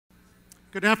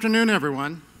Good afternoon,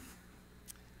 everyone.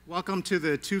 Welcome to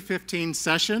the 2:15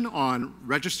 session on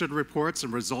Registered Reports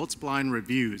and Results Blind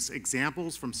Reviews,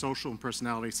 Examples from Social and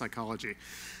Personality Psychology.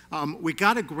 We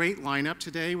got a great lineup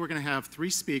today. We're going to have three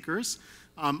speakers.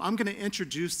 I'm going to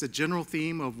introduce the general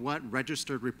theme of what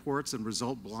registered reports and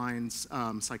result blind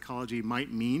psychology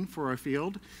might mean for our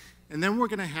field. And then we're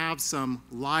going to have some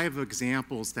live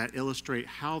examples that illustrate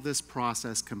how this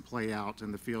process can play out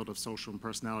in the field of social and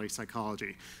personality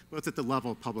psychology, both at the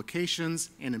level of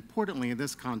publications and, importantly, in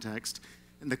this context,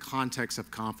 in the context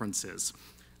of conferences.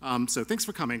 So thanks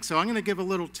for coming. So I'm going to give a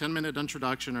little 10-minute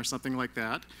introduction or something like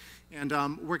that. And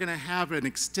we're going to have an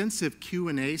extensive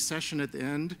Q&A session at the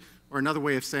end, or another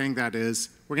way of saying that is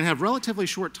we're going to have relatively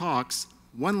short talks,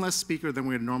 one less speaker than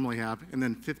we would normally have, and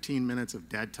then 15 minutes of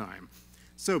dead time.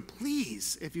 So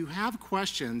please, if you have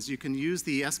questions, you can use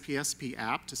the SPSP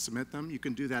app to submit them. You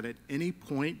can do that at any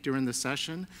point during the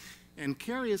session. And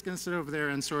Carrie is going to sit over there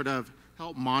and sort of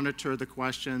help monitor the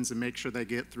questions and make sure they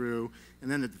get through. And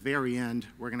then at the very end,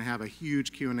 we're going to have a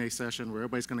huge Q&A session where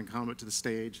everybody's going to come up to the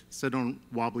stage, sit on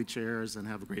wobbly chairs, and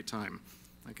have a great time.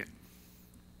 Okay.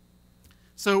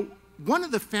 So one of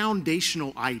the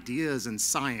foundational ideas in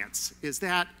science is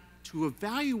that to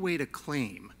evaluate a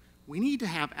claim, we need to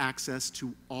have access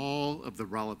to all of the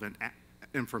relevant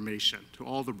information, to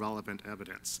all the relevant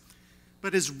evidence.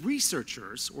 But as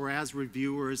researchers, or as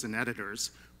reviewers and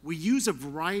editors, we use a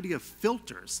variety of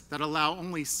filters that allow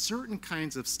only certain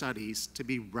kinds of studies to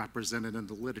be represented in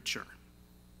the literature.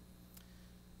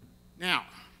 Now,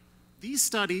 these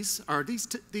studies, or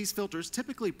these filters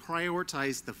typically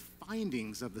prioritize the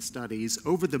findings of the studies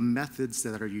over the methods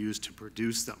that are used to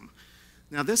produce them.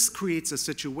 Now, this creates a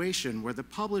situation where the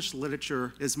published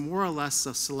literature is more or less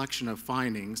a selection of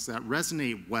findings that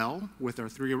resonate well with our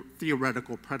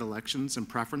theoretical predilections and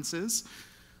preferences.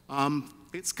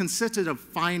 It's consisted of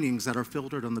findings that are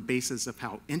filtered on the basis of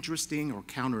how interesting or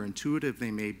counterintuitive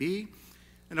they may be.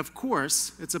 And of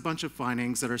course, it's a bunch of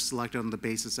findings that are selected on the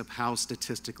basis of how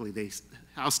statistically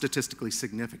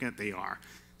significant they are,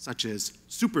 such as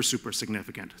super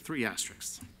significant, 3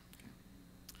 asterisks.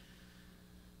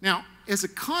 Now, as a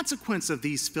consequence of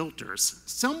these filters,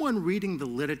 someone reading the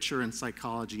literature in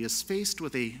psychology is faced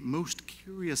with a most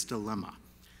curious dilemma.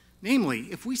 Namely,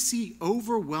 if we see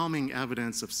overwhelming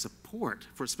evidence of support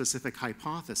for a specific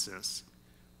hypothesis,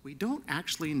 we don't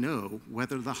actually know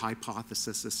whether the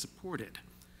hypothesis is supported.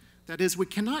 That is, we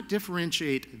cannot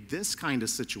differentiate this kind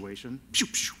of situation,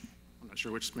 I'm not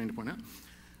sure which screen to point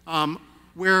out,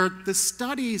 where the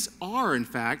studies are, in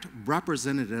fact,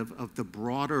 representative of the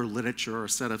broader literature or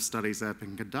set of studies that have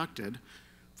been conducted,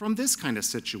 from this kind of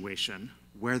situation,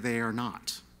 where they are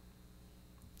not.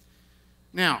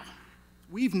 Now,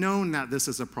 we've known that this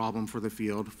is a problem for the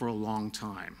field for a long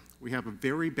time. We have a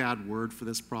very bad word for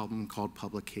this problem called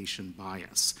publication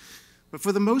bias. But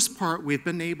for the most part, we've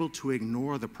been able to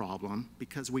ignore the problem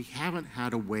because we haven't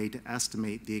had a way to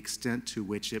estimate the extent to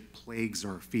which it plagues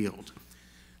our field.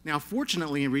 Now,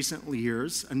 fortunately, in recent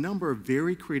years, a number of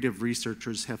very creative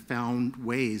researchers have found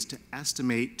ways to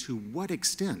estimate to what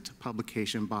extent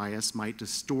publication bias might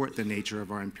distort the nature of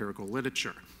our empirical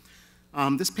literature.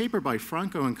 This paper by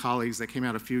Franco and colleagues that came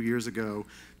out a few years ago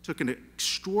took an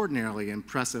extraordinarily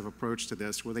impressive approach to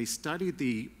this, where they studied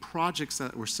the projects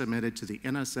that were submitted to the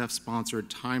NSF-sponsored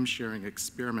time-sharing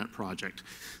experiment project.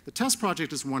 The test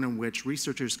project is one in which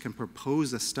researchers can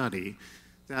propose a study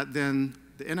that then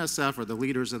the NSF or the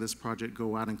leaders of this project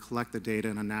go out and collect the data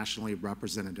in a nationally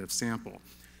representative sample.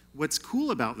 What's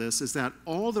cool about this is that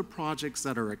all the projects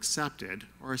that are accepted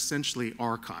are essentially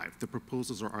archived. The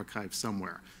proposals are archived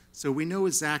somewhere. So we know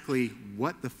exactly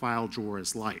what the file drawer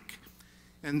is like.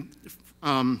 And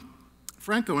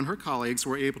Franco and her colleagues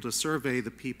were able to survey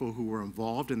the people who were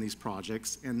involved in these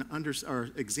projects and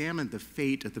examine the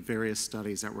fate of the various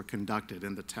studies that were conducted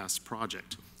in the test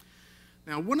project.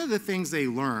 Now, one of the things they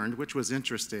learned, which was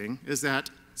interesting, is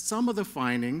that some of the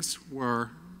findings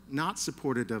were not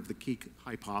supportive of the key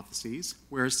hypotheses,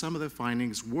 whereas some of the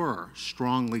findings were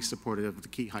strongly supportive of the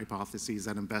key hypotheses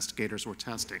that investigators were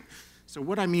testing. So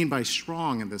what I mean by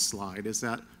strong in this slide is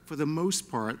that, for the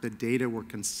most part, the data were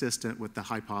consistent with the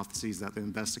hypotheses that the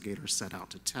investigators set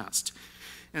out to test.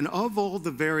 And of all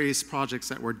the various projects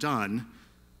that were done,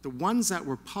 the ones that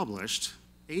were published,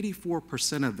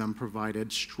 84% of them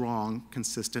provided strong,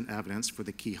 consistent evidence for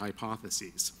the key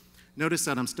hypotheses. Notice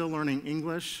that I'm still learning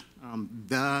English,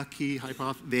 the key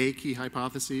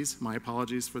hypotheses, my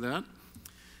apologies for that.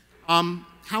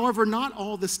 However, not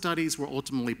all the studies were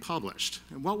ultimately published.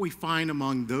 And what we find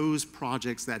among those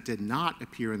projects that did not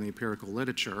appear in the empirical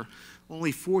literature,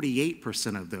 only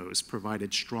 48% of those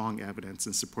provided strong evidence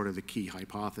in support of the key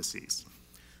hypotheses.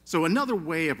 So another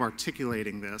way of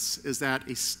articulating this is that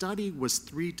a study was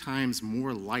 3 times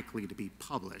more likely to be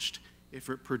published if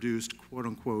it produced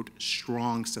quote-unquote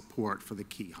strong support for the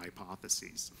key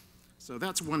hypotheses. So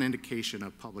that's one indication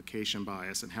of publication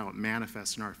bias and how it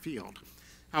manifests in our field.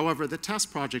 However, the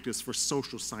test project is for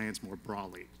social science more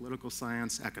broadly, political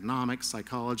science, economics,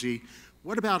 psychology.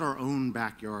 What about our own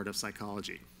backyard of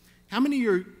psychology? How many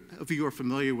of you are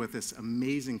familiar with this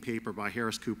amazing paper by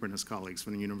Harris Cooper and his colleagues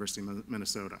from the University of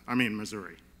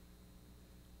Missouri?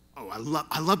 Oh,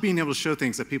 I love being able to show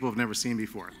things that people have never seen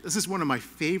before. This is one of my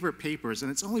favorite papers,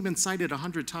 and it's only been cited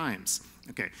 100 times.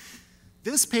 Okay,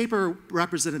 this paper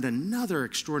represented another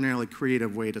extraordinarily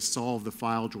creative way to solve the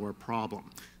file drawer problem.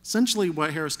 Essentially,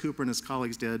 what Harris Cooper and his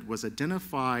colleagues did was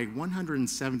identify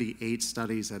 178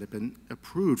 studies that had been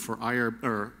approved for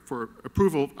IRB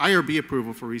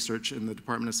approval for research in the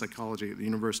Department of Psychology at the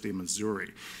University of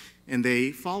Missouri. And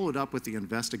they followed up with the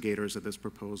investigators of these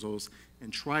proposals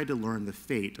and tried to learn the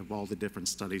fate of all the different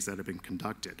studies that had been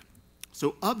conducted.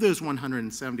 So of those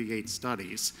 178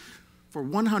 studies, for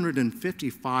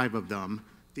 155 of them,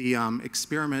 the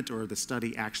experiment or the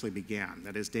study actually began.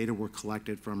 That is, data were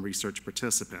collected from research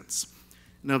participants.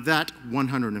 And of that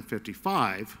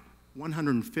 155,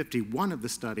 151 of the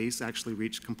studies actually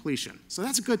reached completion. So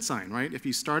that's a good sign, right? If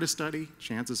you start a study,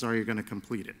 chances are you're going to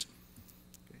complete it.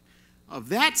 Okay. Of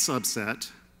that subset,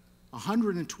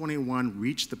 121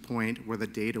 reached the point where the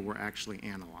data were actually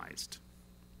analyzed.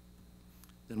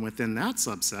 Then within that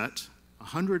subset,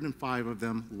 105 of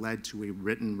them led to a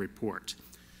written report.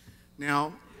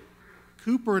 Now,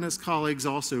 Cooper and his colleagues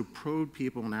also probed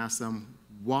people and asked them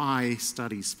why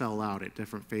studies fell out at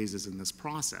different phases in this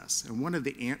process.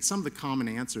 And some of the common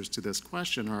answers to this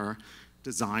question are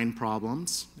design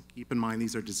problems. Keep in mind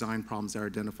these are design problems that are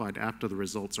identified after the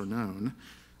results are known.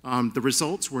 The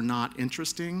results were not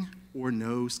interesting or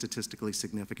no statistically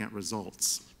significant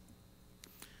results.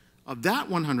 Of that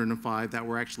 105 that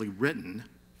were actually written,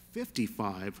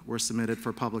 55 were submitted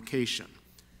for publication.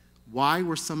 Why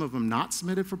were some of them not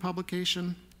submitted for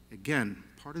publication? Again,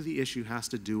 part of the issue has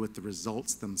to do with the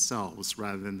results themselves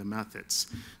rather than the methods.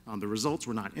 The results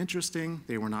were not interesting,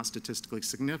 they were not statistically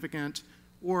significant,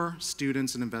 or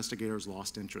students and investigators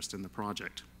lost interest in the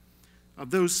project. Of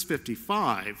those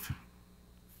 55,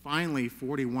 finally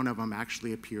 41 of them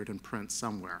actually appeared in print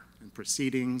somewhere, in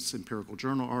proceedings, empirical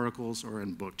journal articles, or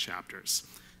in book chapters.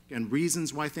 And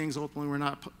reasons why things ultimately were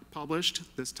not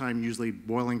published, this time usually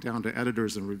boiling down to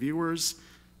editors and reviewers.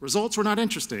 Results were not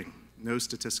interesting, no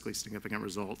statistically significant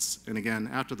results. And again,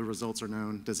 after the results are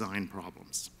known, design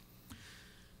problems.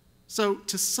 So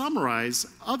to summarize,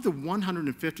 of the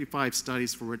 155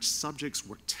 studies for which subjects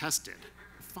were tested,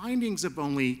 findings of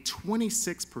only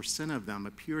 26% of them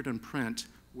appeared in print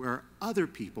where other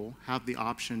people have the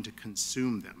option to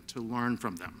consume them, to learn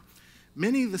from them.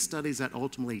 Many of the studies that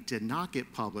ultimately did not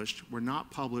get published were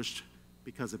not published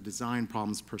because of design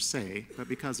problems per se, but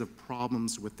because of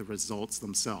problems with the results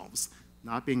themselves,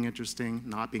 not being interesting,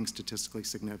 not being statistically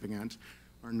significant,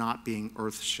 or not being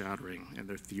earth-shattering in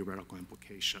their theoretical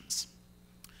implications.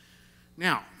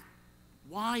 Now,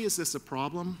 why is this a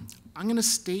problem? I'm going to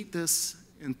state this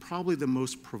in probably the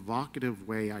most provocative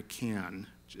way I can,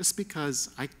 just because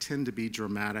I tend to be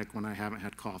dramatic when I haven't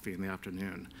had coffee in the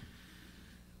afternoon.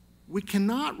 We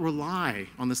cannot rely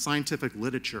on the scientific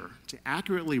literature to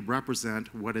accurately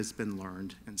represent what has been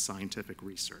learned in scientific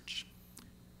research.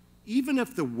 Even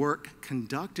if the work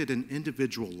conducted in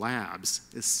individual labs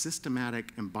is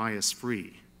systematic and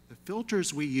bias-free, the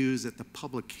filters we use at the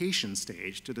publication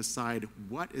stage to decide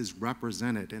what is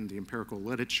represented in the empirical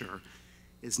literature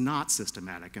is not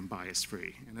systematic and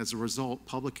bias-free. And as a result,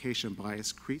 publication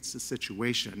bias creates a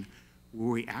situation where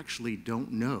we actually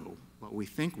don't know what we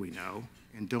think we know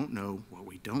and don't know what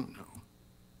we don't know.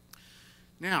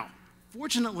 Now,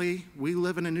 fortunately, we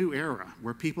live in a new era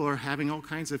where people are having all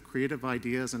kinds of creative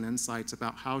ideas and insights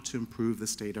about how to improve the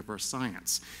state of our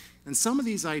science. And some of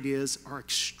these ideas are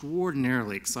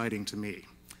extraordinarily exciting to me.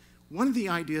 One of the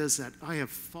ideas that I have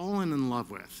fallen in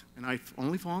love with, and I've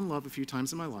only fallen in love a few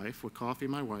times in my life, with coffee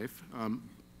and my wife,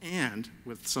 and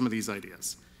with some of these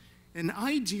ideas. In an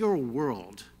ideal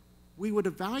world, we would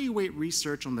evaluate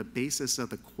research on the basis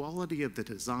of the quality of the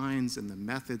designs and the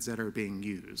methods that are being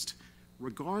used,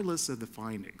 regardless of the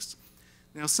findings.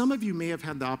 Now, some of you may have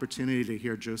had the opportunity to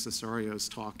hear Joe Cesario's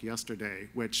talk yesterday,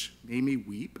 which made me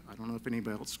weep. I don't know if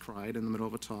anybody else cried in the middle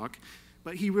of a talk,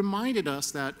 but he reminded us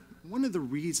that one of the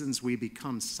reasons we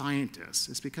become scientists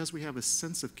is because we have a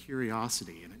sense of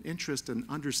curiosity and an interest in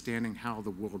understanding how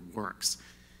the world works.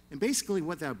 And basically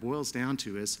what that boils down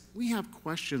to is we have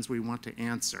questions we want to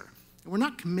answer. And we're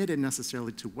not committed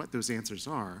necessarily to what those answers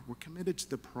are. We're committed to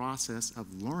the process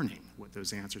of learning what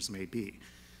those answers may be.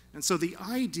 And so the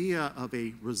idea of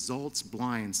a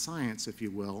results-blind science, if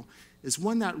you will, is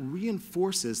one that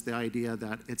reinforces the idea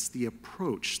that it's the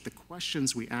approach, the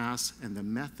questions we ask, and the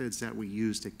methods that we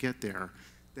use to get there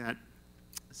that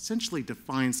essentially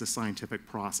defines the scientific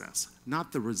process,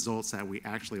 not the results that we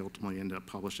actually ultimately end up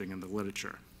publishing in the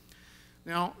literature.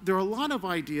 Now, there are a lot of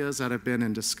ideas that have been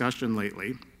in discussion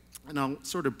lately, and I'll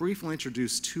sort of briefly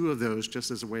introduce two of those just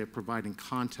as a way of providing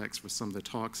context for some of the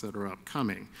talks that are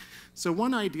upcoming. So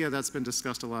one idea that's been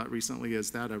discussed a lot recently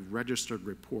is that of registered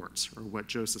reports, or what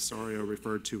Joe Cesario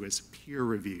referred to as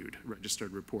peer-reviewed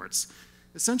registered reports.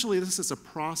 Essentially, this is a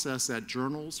process that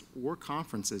journals or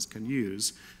conferences can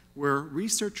use where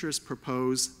researchers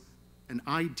propose an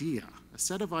idea, a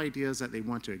set of ideas that they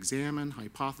want to examine,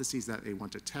 hypotheses that they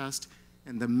want to test,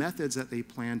 and the methods that they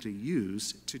plan to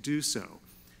use to do so.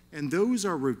 And those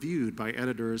are reviewed by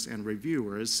editors and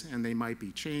reviewers, and they might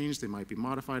be changed, they might be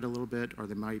modified a little bit, or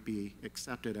they might be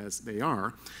accepted as they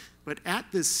are. But at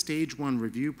this stage one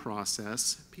review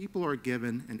process, people are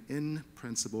given an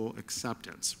in-principle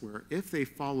acceptance, where if they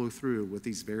follow through with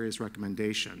these various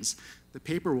recommendations, the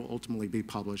paper will ultimately be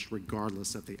published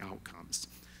regardless of the outcomes.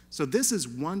 So this is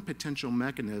one potential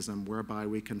mechanism whereby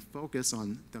we can focus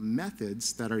on the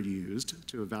methods that are used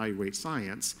to evaluate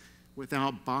science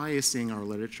without biasing our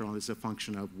literature as a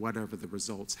function of whatever the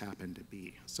results happen to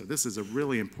be. So this is a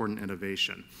really important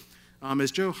innovation. As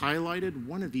Joe highlighted,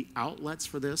 one of the outlets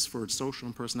for this for social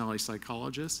and personality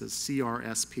psychologists is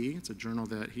CRSP. It's a journal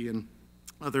that he and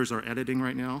others are editing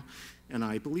right now, and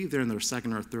I believe they're in their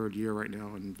second or third year right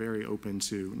now and very open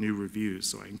to new reviews.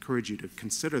 So I encourage you to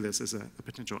consider this as a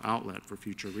potential outlet for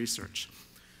future research.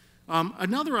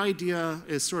 Another idea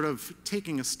is sort of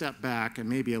taking a step back and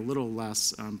maybe a little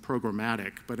less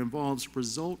programmatic, but involves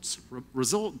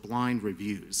result-blind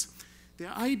reviews. The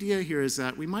idea here is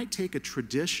that we might take a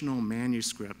traditional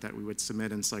manuscript that we would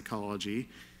submit in psychology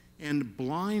and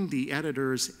blind the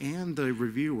editors and the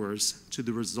reviewers to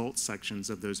the results sections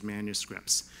of those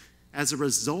manuscripts. As a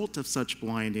result of such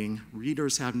blinding,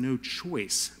 readers have no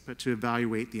choice but to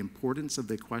evaluate the importance of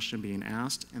the question being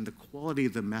asked and the quality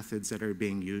of the methods that are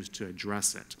being used to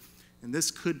address it. And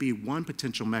this could be one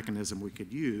potential mechanism we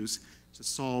could use to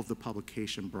solve the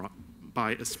publication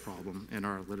bias problem in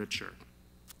our literature.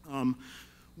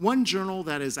 One journal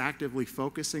that is actively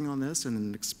focusing on this in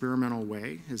an experimental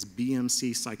way is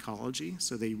BMC Psychology.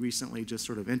 So they recently just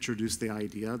sort of introduced the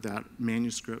idea that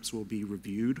manuscripts will be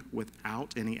reviewed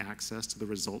without any access to the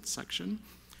results section.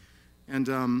 And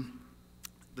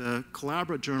the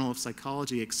Collaborative Journal of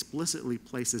Psychology explicitly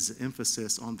places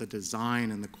emphasis on the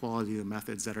design and the quality of the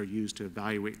methods that are used to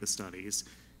evaluate the studies,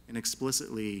 and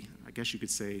explicitly, I guess you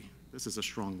could say, this is a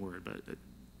strong word, but it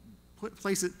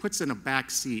puts in a back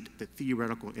seat the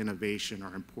theoretical innovation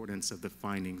or importance of the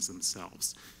findings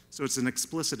themselves. So it's an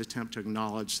explicit attempt to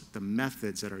acknowledge the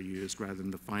methods that are used rather than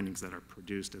the findings that are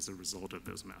produced as a result of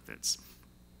those methods.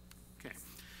 Okay.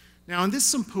 Now in this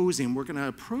symposium, we're going to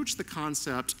approach the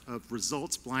concept of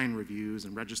results-blind reviews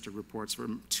and registered reports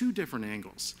from two different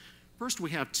angles. First, we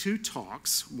have two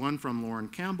talks, one from Lorne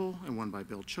Campbell and one by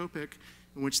Bill Chopik,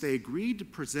 in which they agreed to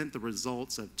present the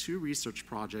results of two research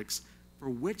projects for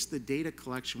which the data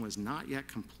collection was not yet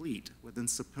complete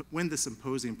when the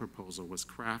symposium proposal was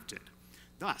crafted.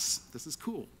 Thus, this is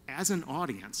cool, as an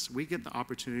audience, we get the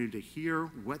opportunity to hear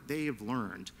what they have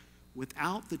learned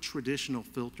without the traditional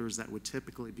filters that would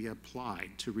typically be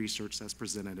applied to research that's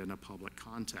presented in a public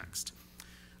context.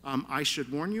 I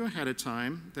should warn you ahead of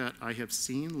time that I have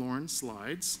seen Lorne's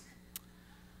slides.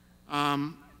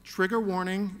 Trigger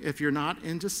warning, if you're not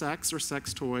into sex or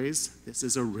sex toys, this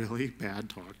is a really bad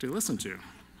talk to listen to.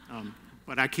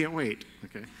 But I can't wait,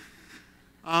 okay?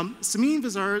 Simine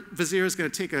Vazire is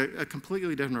going to take a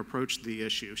completely different approach to the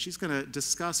issue. She's going to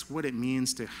discuss what it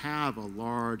means to have a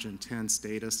large, intense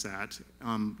data set,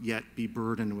 yet be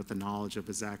burdened with the knowledge of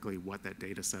exactly what that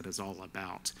data set is all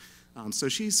about. So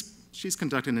she's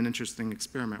conducting an interesting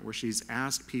experiment where she's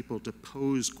asked people to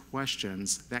pose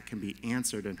questions that can be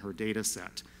answered in her data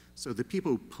set. So the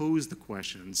people who pose the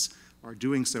questions are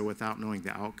doing so without knowing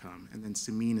the outcome. And then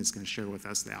Simine is going to share with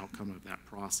us the outcome of that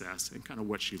process and kind of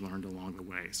what she learned along the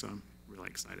way. So I'm really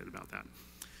excited about that.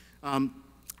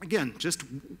 Again, just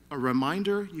a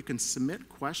reminder, you can submit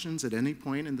questions at any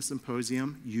point in the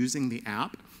symposium using the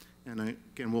app. And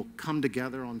again, we'll come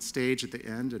together on stage at the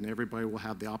end and everybody will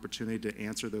have the opportunity to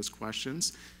answer those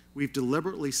questions. We've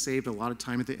deliberately saved a lot of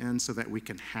time at the end so that we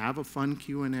can have a fun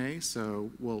Q&A, so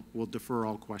we'll defer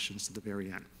all questions to the very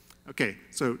end. Okay,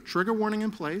 so trigger warning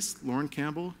in place. Lorne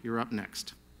Campbell, you're up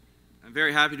next. I'm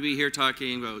very happy to be here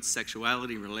talking about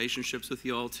sexuality and relationships with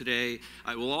you all today.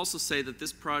 I will also say that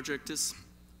this project is,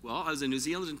 well, I was in New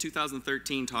Zealand in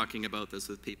 2013 talking about this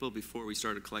with people before we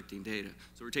started collecting data.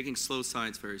 So we're taking slow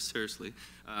science very seriously.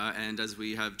 And as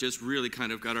we have just really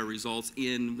kind of got our results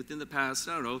in within the past,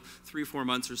 I don't know, 3 or 4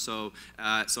 months or so.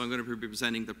 So I'm going to be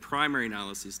presenting the primary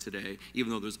analyses today,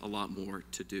 even though there's a lot more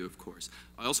to do, of course.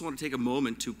 I also want to take a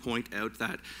moment to point out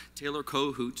that Taylor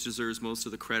Kohut deserves most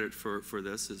of the credit for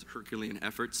this, his Herculean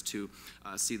efforts to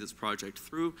see this project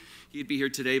through. He'd be here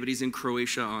today, but he's in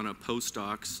Croatia on a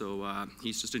postdoc, so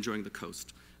he's just enjoying the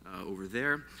coast over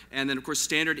there. And then, of course,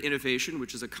 Standard Innovation,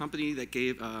 which is a company that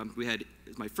gave, we had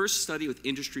my first study with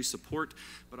industry support,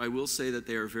 but I will say that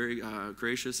they are very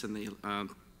gracious, and they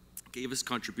gave us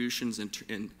contributions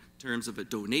in terms of a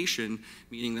donation,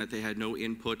 meaning that they had no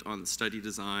input on the study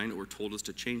design or told us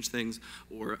to change things,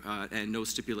 or and no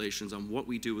stipulations on what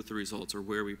we do with the results or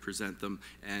where we present them,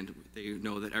 and they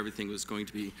know that everything was going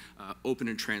to be open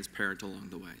and transparent along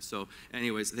the way. So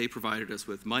anyways, they provided us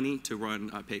with money to run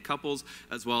Pay Couples,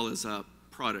 as well as a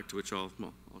product, which I'll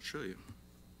show you.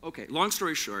 Okay, long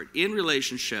story short, in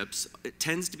relationships, it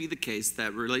tends to be the case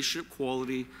that relationship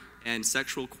quality and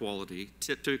sexual quality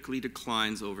typically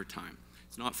declines over time.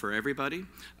 It's not for everybody,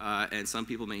 and some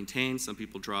people maintain, some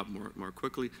people drop more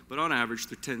quickly, but on average,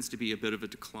 there tends to be a bit of a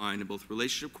decline in both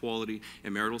relationship quality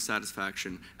and marital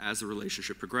satisfaction as the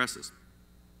relationship progresses.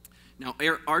 Now,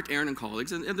 Art, Aaron, and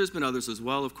colleagues, and there's been others as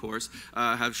well, of course,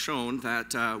 have shown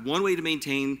that one way to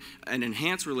maintain and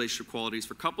enhance relationship quality is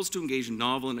for couples to engage in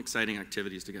novel and exciting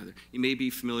activities together. You may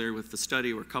be familiar with the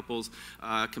study where couples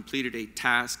completed a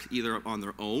task either on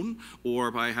their own or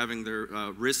by having their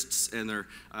wrists and their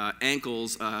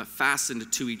ankles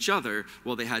fastened to each other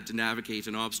while they had to navigate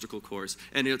an obstacle course.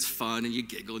 And it's fun, and you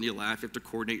giggle and you laugh, you have to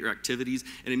coordinate your activities,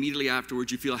 and immediately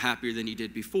afterwards you feel happier than you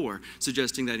did before,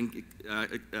 suggesting that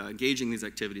engaging these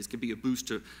activities can be a boost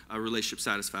to relationship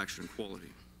satisfaction and quality.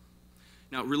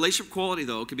 Now, relationship quality,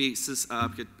 though,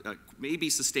 may be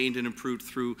sustained and improved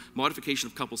through modification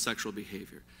of couple sexual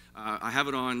behavior. I have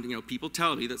it on, people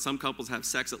tell me that some couples have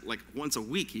sex like once a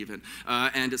week even,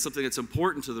 and it's something that's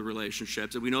important to the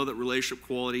relationships, and we know that relationship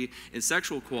quality and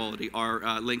sexual quality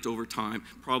are linked over time,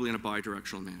 probably in a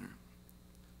bi-directional manner.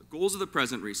 Goals of the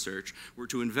present research were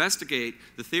to investigate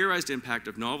the theorized impact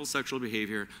of novel sexual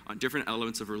behavior on different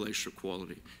elements of relationship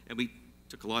quality. And we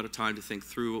took a lot of time to think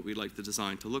through what we'd like the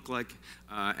design to look like,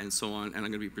 and so on, and I'm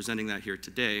going to be presenting that here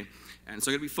today. And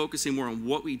so I'm going to be focusing more on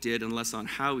what we did and less on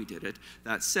how we did it.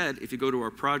 That said, if you go to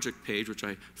our project page, which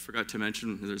I forgot to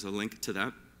mention, there's a link to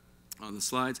that on the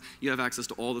slides, you have access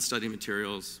to all the study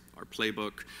materials, our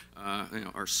playbook,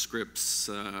 our scripts,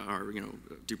 our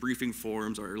debriefing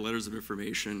forms, our letters of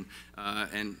information,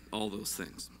 and all those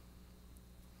things.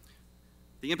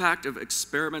 The impact of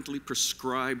experimentally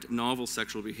prescribed novel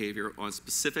sexual behavior on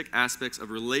specific aspects of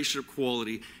relationship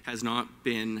quality has not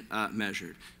been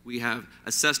measured. We have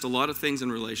assessed a lot of things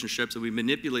in relationships, and we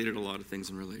manipulated a lot of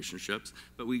things in relationships,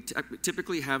 but we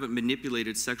typically haven't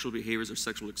manipulated sexual behaviors or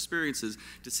sexual experiences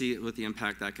to see what the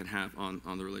impact that can have on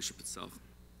the relationship itself.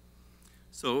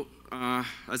 So,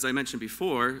 as I mentioned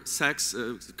before,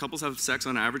 couples have sex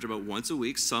on average about once a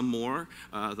week, some more,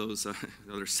 those that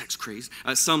are sex crazed,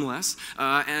 some less.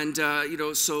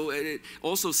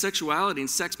 Also sexuality and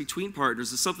sex between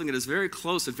partners is something that is very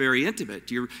close and very intimate.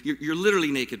 You're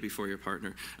literally naked before your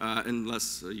partner,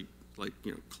 unless you like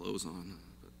clothes on.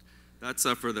 But that's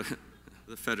for the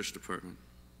fetish department.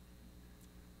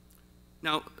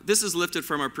 Now, this is lifted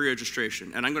from our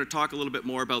pre-registration, and I'm going to talk a little bit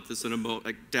more about this in a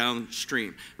moment,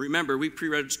 downstream. Remember, we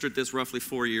pre-registered this roughly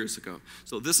 4 years ago.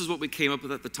 So this is what we came up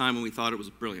with at the time when we thought it was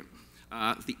brilliant.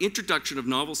 The introduction of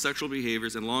novel sexual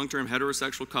behaviors in long-term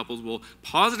heterosexual couples will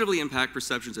positively impact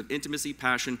perceptions of intimacy,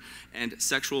 passion, and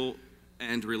sexual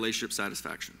and relationship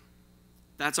satisfaction.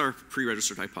 That's our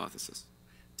pre-registered hypothesis.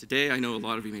 Today, I know a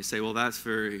lot of you may say, well, that's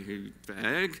very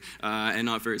vague and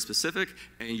not very specific,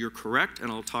 and you're correct,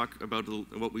 and I'll talk about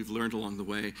what we've learned along the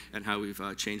way and how we've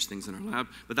changed things in our lab,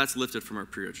 but that's lifted from our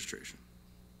pre-registration.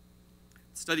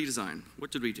 Study design, what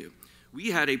did we do?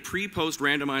 We had a pre-post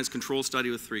randomized control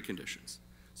study with 3 conditions.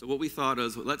 So what we thought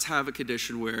was, let's have a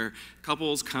condition where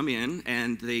couples come in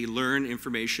and they learn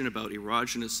information about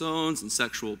erogenous zones and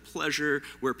sexual pleasure,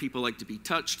 where people like to be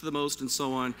touched the most and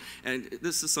so on. And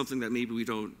this is something that maybe we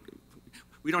don't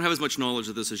have as much knowledge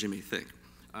of this as you may think.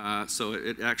 So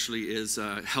it actually is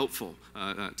helpful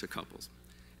to couples.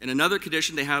 In another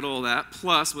condition, they had all that,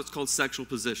 plus what's called sexual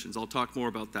positions. I'll talk more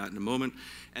about that in a moment.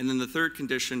 And then the third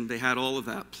condition, they had all of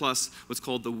that, plus what's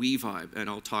called the we vibe, and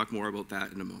I'll talk more about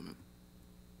that in a moment.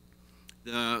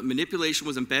 The manipulation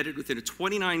was embedded within a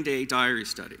 29-day diary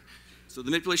study. So the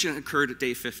manipulation occurred at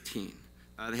day 15.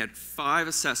 They had 5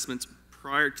 assessments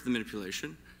prior to the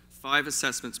manipulation, 5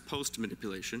 assessments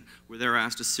post-manipulation, where they're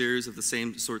asked a series of the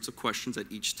same sorts of questions at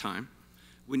each time.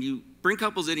 When you bring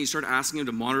couples in and you start asking them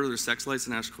to monitor their sex lives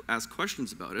and ask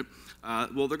questions about it,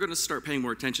 well, they're going to start paying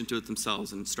more attention to it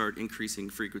themselves and start increasing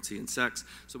frequency in sex.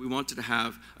 So we wanted to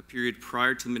have a period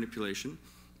prior to the manipulation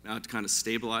to kind of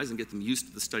stabilize and get them used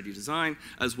to the study design,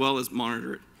 as well as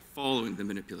monitor it following the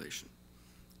manipulation.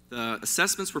 The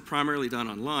assessments were primarily done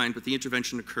online, but the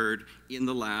intervention occurred in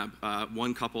the lab,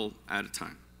 1 couple at a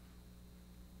time.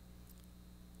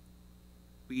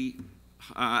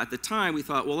 At the time, we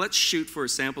thought, well, let's shoot for a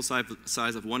sample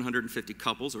size of 150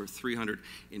 couples, or 300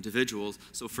 individuals,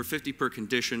 so for 50 per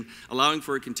condition, allowing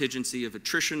for a contingency of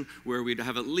attrition where we'd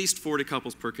have at least 40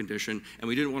 couples per condition, and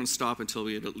we didn't want to stop until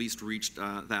we had at least reached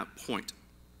that point.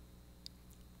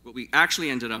 What we actually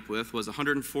ended up with was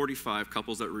 145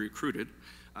 couples that were recruited,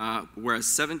 whereas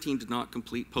 17 did not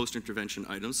complete post-intervention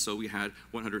items, so we had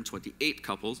 128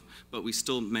 couples, but we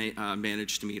still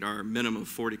managed to meet our minimum of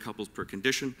 40 couples per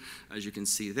condition, as you can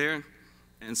see there.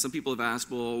 And some people have asked,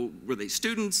 well, were they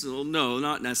students? Well, no,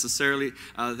 not necessarily.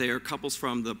 They are couples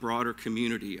from the broader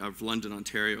community of London,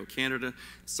 Ontario, Canada.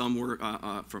 Some were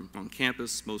from on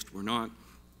campus, most were not.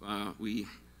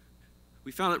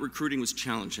 We found that recruiting was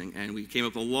challenging, and we came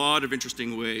up with a lot of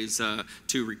interesting ways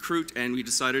to recruit, and we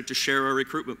decided to share our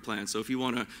recruitment plan. So if you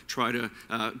want to try to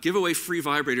give away free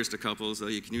vibrators to couples,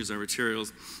 you can use our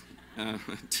materials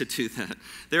to do that.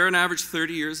 They're an average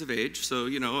 30 years of age, so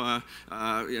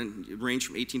and range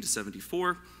from 18 to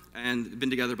 74, and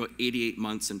been together about 88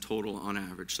 months in total on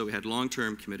average. So we had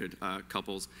long-term committed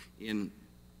couples in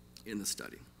the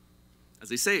study. As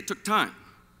they say, it took time.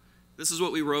 This is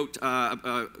what we wrote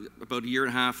about a year and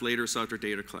a half later, so after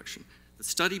data collection. The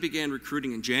study began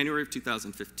recruiting in January of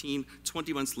 2015.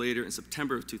 20 months later, in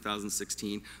September of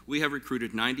 2016, we have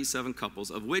recruited 97 couples,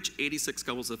 of which 86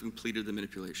 couples have completed the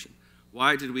manipulation.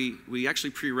 Why did we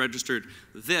actually pre-registered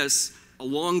this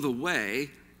along the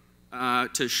way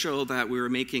to show that we were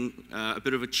making a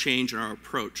bit of a change in our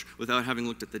approach without having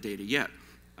looked at the data yet.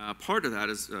 Part of that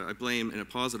is, I blame in a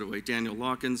positive way, Daniel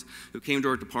Lawkins, who came to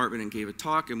our department and gave a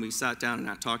talk, and we sat down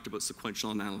and talked about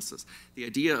sequential analysis. The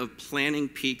idea of planning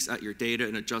peaks at your data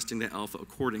and adjusting the alpha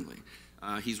accordingly.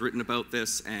 He's written about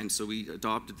this, and so we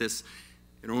adopted this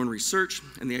in our own research.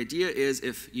 And the idea is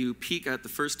if you peak at the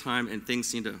first time and things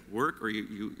seem to work, or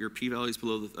your p-value is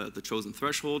below the chosen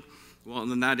threshold, well,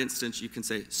 in that instance, you can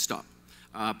say stop.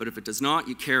 But if it does not,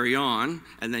 you carry on,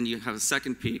 and then you have a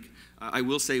second peak. I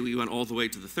will say we went all the way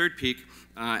to the 3rd peak,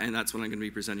 and that's what I'm going to be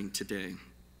presenting today.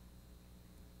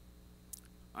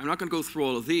 I'm not going to go through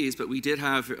all of these, but we did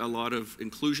have a lot of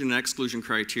inclusion and exclusion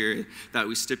criteria that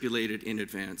we stipulated in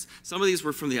advance. Some of these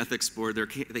were from the ethics board.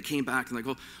 They came back and they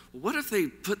go, well, what if they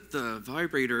put the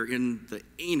vibrator in the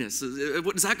anus?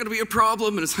 Is that going to be a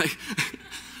problem? And it's like...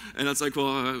 And it's like,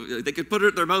 well, they could put it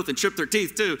in their mouth and chip their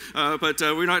teeth too, but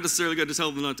we're not necessarily going to tell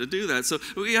them not to do that. So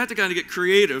we had to kind of get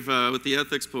creative with the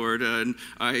ethics board, and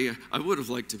I would have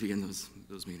liked to be in those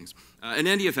meetings. In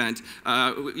any event,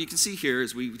 you can see here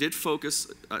is we did focus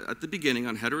at the beginning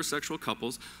on heterosexual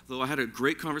couples, though I had a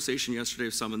great conversation yesterday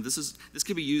with someone. This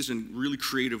can be used in really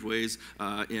creative ways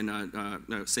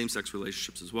in same-sex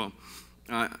relationships as well.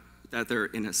 That they're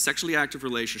in a sexually active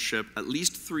relationship, at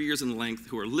least 3 years in length,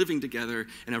 who are living together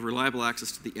and have reliable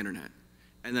access to the internet.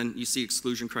 And then you see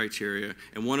exclusion criteria,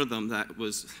 and one of them that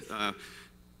was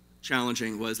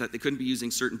challenging was that they couldn't be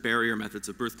using certain barrier methods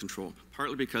of birth control,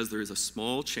 partly because there is a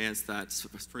small chance that,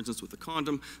 for instance with the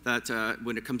condom, that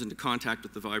when it comes into contact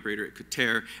with the vibrator, it could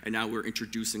tear, and now we're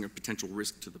introducing a potential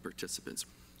risk to the participants.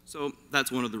 So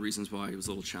that's one of the reasons why it was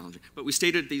a little challenging. But we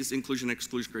stated these inclusion and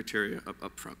exclusion criteria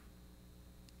up front.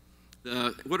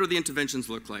 What do the interventions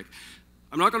look like?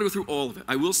 I'm not going to go through all of it.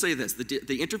 I will say this.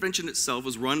 The intervention itself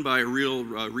was run by a real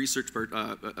research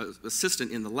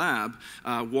assistant in the lab,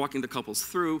 walking the couples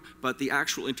through, but the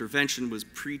actual intervention was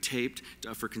pre-taped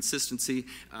for consistency,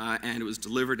 and it was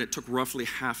delivered. It took roughly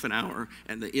half an hour,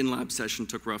 and the in-lab session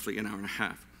took roughly an hour and a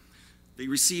half. They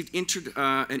received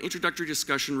an introductory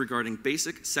discussion regarding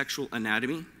basic sexual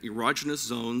anatomy, erogenous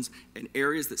zones, and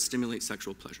areas that stimulate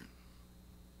sexual pleasure.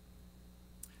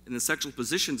 In the sexual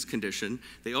positions condition,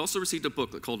 they also received a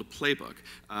booklet called a playbook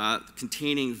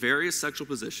containing various sexual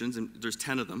positions, and there's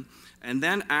 10 of them, and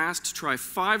then asked to try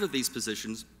 5 of these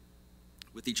positions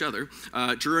with each other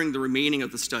during the remaining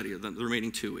of the study, the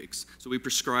remaining 2 weeks. So we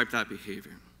prescribed that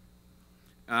behavior.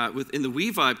 In the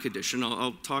WeVibe condition,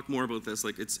 I'll talk more about this,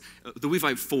 like it's the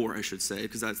WeVibe 4, I should say,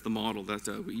 because that's the model that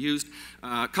we used.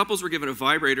 Couples were given a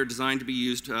vibrator designed to be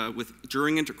used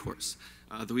during intercourse.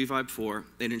 the WeVibe 4,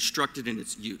 and instructed in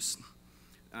its use.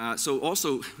 So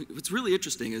also, what's really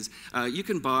interesting is you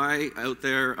can buy out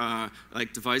there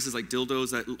like devices like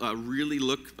dildos that really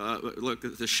look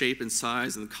at the shape and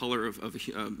size and the color of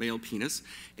a male penis,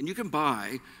 and you can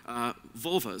buy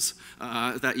vulvas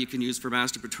that you can use for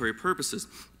masturbatory purposes.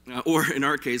 Or in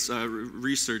our case,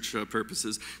 research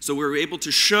purposes. So we're able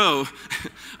to show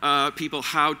people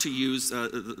how to use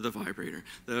the vibrator.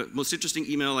 The most interesting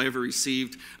email I ever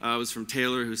received was from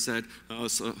Taylor, who said,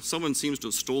 someone seems to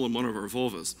have stolen one of our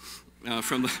vulvas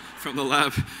from the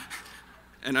lab.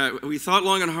 And we thought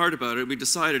long and hard about it. We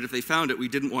decided if they found it, we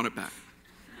didn't want it back.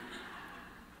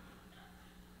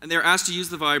 And they're asked to use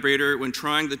the vibrator when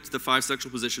trying the 5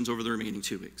 sexual positions over the remaining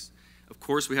 2 weeks. Of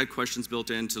course, we had questions built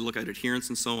in to look at adherence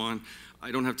and so on.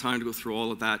 I don't have time to go through all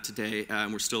of that today.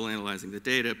 We're still analyzing the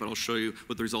data, but I'll show you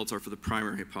what the results are for the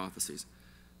primary hypotheses.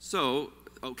 So,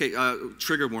 okay,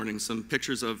 trigger warning, some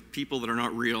pictures of people that are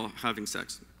not real having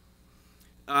sex.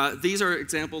 These are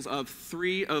examples of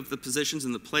 3 of the positions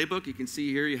in the playbook. You can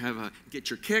see here you have get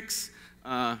your kicks,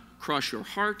 cross your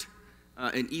heart,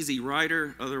 an easy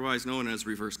rider, otherwise known as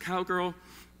reverse cowgirl,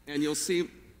 and you'll see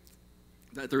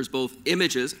that there's both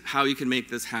images, how you can make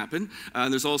this happen,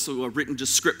 and there's also written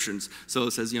descriptions. So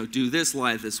it says, do this,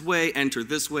 lie this way, enter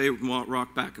this way,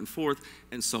 rock back and forth,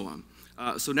 and so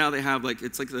on. So now they have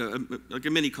it's like a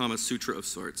mini Kama Sutra of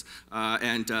sorts,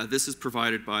 and this is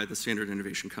provided by the Standard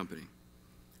Innovation Company.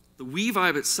 The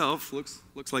WeVibe itself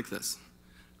looks like this.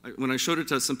 When I showed it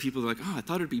to some people, they're like, oh, I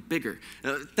thought it'd be bigger.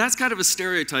 That's kind of a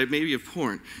stereotype, maybe of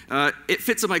porn. It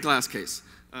fits in my glass case,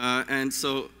 and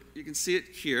so you can see it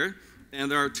here. And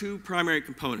there are 2 primary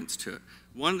components to it.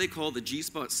 One they call the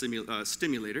G-spot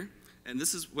stimulator, and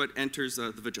this is what enters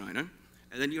the vagina.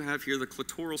 And then you have here the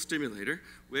clitoral stimulator,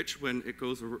 which when it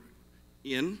goes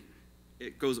in,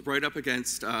 it goes right up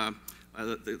against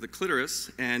the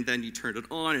clitoris, and then you turn it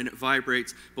on and it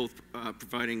vibrates, both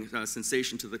providing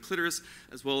sensation to the clitoris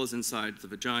as well as inside the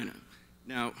vagina.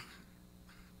 Now,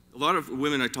 a lot of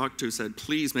women I talked to said,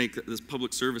 please make this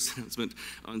public service announcement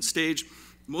on stage.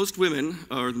 Most women,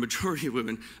 or the majority of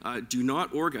women, do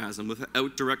not orgasm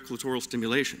without direct clitoral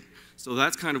stimulation. So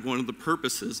that's kind of one of the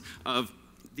purposes of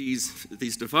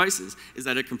these devices, is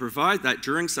that it can provide that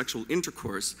during sexual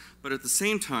intercourse, but at the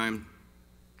same time,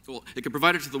 well, it can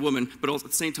provide it to the woman, but also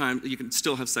at the same time, you can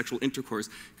still have sexual intercourse,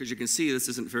 because you can see this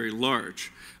isn't very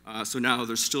large. So now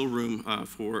there's still room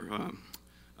for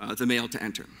the male to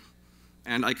enter.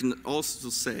 And I can also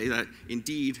say that,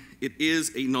 indeed, it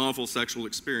is a novel sexual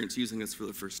experience using this for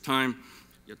the first time.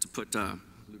 You have to put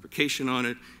lubrication on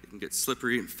it. It can get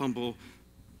slippery and fumble.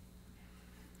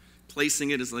 Placing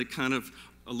it is kind of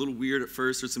a little weird at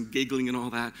first. There's some giggling and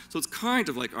all that. So it's kind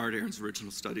of like Art Aaron's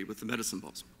original study with the medicine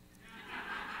balls.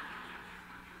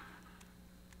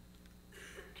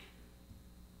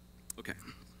 Okay.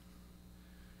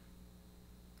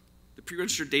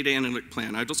 Pre-registered data analytic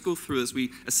plan. I'll just go through this.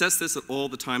 We assessed this at all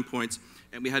the time points,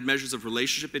 and we had measures of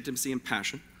relationship, intimacy, and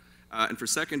passion. And for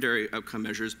secondary outcome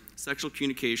measures, sexual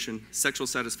communication, sexual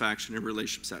satisfaction, and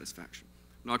relationship satisfaction.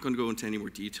 I'm not going to go into any more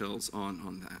details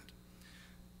on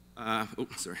that. Oh,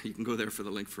 sorry, you can go there for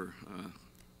the link for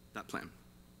that plan.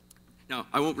 Now,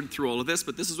 I won't read through all of this,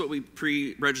 but this is what we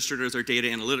pre-registered as our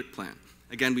data analytic plan.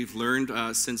 Again, we've learned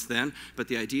since then, but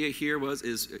the idea here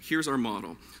here's our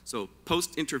model. So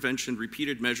post-intervention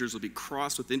repeated measures will be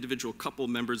crossed with individual couple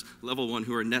members, level 1,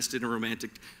 who are nested in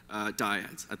romantic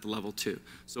dyads at the level 2.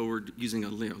 So we're using a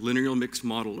linear mixed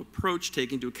model approach,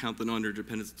 taking into account the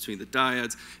non-interdependence between the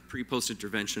dyads, pre-post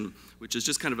intervention, which is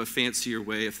just kind of a fancier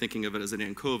way of thinking of it as an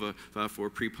ANCOVA for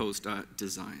pre-post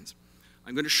designs.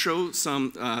 I'm going to show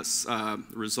some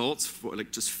results, for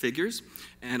just figures,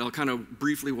 and I'll kind of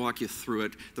briefly walk you through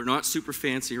it. They're not super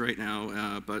fancy right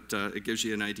now, but it gives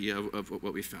you an idea of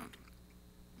what we found.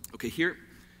 Okay, here,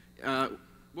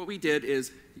 what we did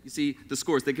is, you see the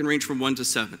scores, they can range from 1 to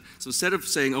 7. So instead of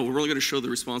saying, oh, we're only going to show the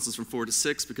responses from 4 to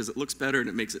 6 because it looks better and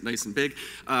it makes it nice and big,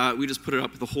 we just put it up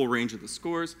with the whole range of the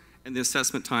scores and the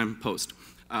assessment time post.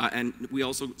 And we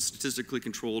also statistically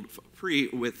controlled pre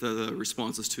with the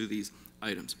responses to these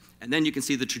items. And then you can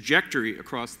see the trajectory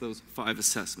across those 5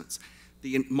 assessments.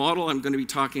 The model I'm going to be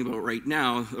talking about right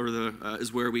now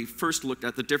is where we first looked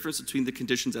at the difference between the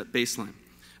conditions at baseline.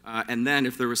 And then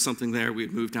if there was something there,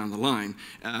 we'd move down the line.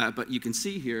 But you can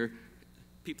see here,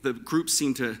 the groups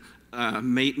seem to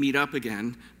meet up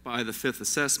again by the 5th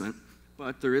assessment.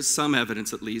 But there is some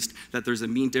evidence, at least, that there's a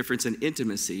mean difference in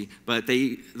intimacy, but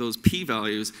those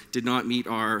p-values did not meet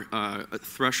our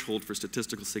threshold for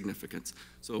statistical significance.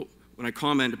 So when I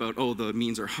comment about, oh, the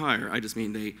means are higher, I just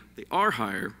mean they are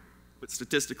higher, but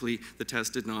statistically, the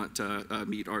test did not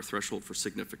meet our threshold for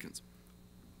significance.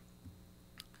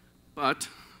 But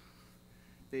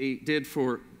they did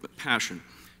for passion.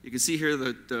 You can see here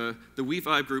that the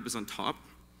We5 group is on top,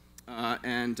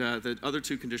 and the other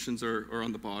two conditions are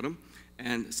on the bottom,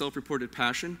 and self-reported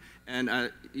passion.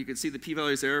 And you can see the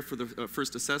p-values there for the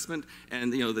first assessment,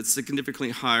 and that's significantly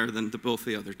higher than both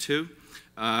the other two.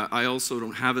 I also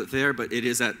don't have it there, but it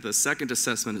is at the second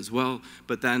assessment as well,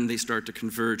 but then they start to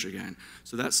converge again.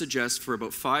 So that suggests for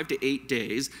about 5 to 8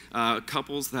 days,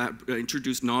 couples that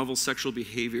introduce novel sexual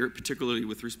behavior, particularly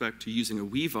with respect to using a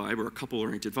We-Vibe or a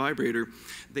couple-oriented vibrator,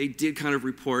 they did kind of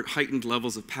report heightened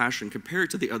levels of passion compared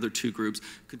to the other two groups,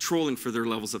 controlling for their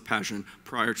levels of passion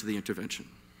prior to the intervention.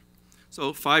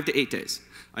 So 5 to 8 days.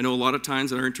 I know a lot of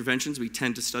times in our interventions, we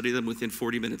tend to study them within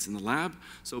 40 minutes in the lab,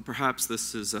 so perhaps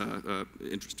this is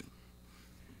interesting.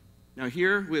 Now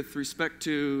here, with respect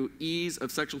to ease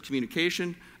of sexual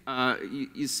communication,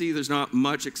 you see there's not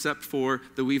much except for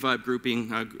the We-Vibe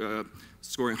grouping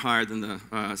scoring higher than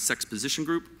the sex position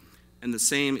group, and the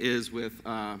same is with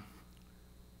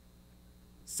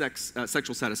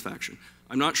sexual satisfaction.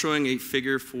 I'm not showing a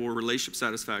figure for relationship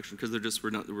satisfaction because there just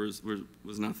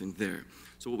was nothing there.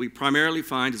 So what we primarily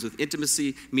find is with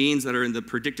intimacy, means that are in the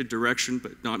predicted direction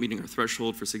but not meeting our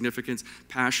threshold for significance.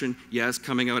 Passion, yes,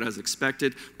 coming out as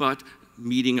expected, but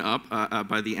meeting up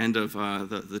by the end of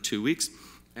the 2 weeks.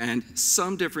 And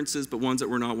some differences, but ones that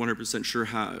we're not 100% sure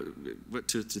what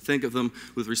to think of them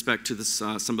with respect to this,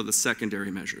 some of the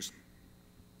secondary measures.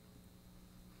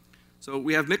 So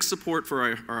we have mixed support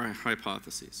for our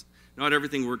hypotheses. Not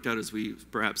everything worked out as we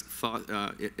perhaps thought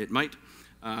it might,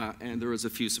 and there was a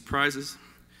few surprises.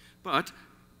 But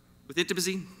with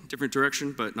intimacy, different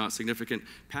direction, but not significant.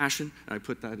 Passion, I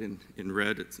put that in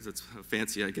red, that's how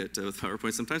fancy I get with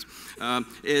PowerPoint sometimes,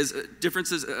 is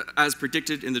differences as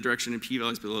predicted in the direction in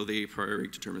p-values below the a priori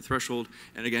determined threshold,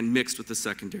 and again, mixed with the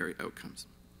secondary outcomes.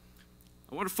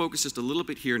 I want to focus just a little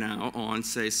bit here now on,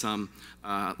 say, some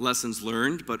lessons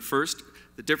learned, but first,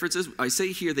 the differences, I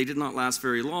say here they did not last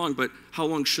very long, but how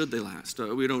long should they last?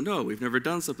 We don't know. We've never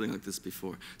done something like this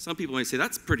before. Some people might say,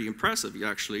 that's pretty impressive,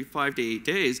 actually. 5 to 8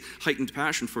 days, heightened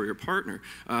passion for your partner.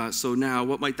 So now,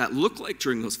 what might that look like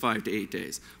during those 5 to 8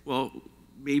 days? Well,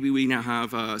 maybe we now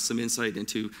have some insight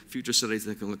into future studies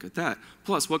that can look at that.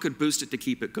 Plus, what could boost it to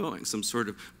keep it going? Some sort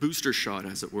of booster shot,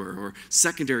 as it were, or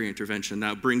secondary intervention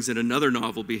that brings in another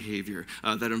novel behavior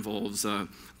that involves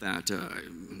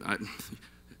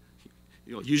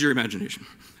use your imagination.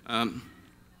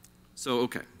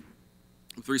 Okay.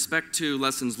 With respect to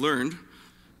lessons learned,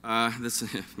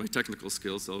 my technical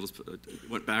skills, so I'll just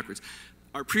went backwards.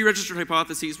 Our pre-registered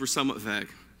hypotheses were somewhat vague.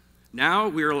 Now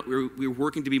we're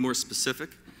working to be more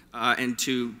specific and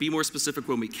to be more specific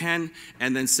when we can,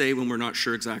 and then say when we're not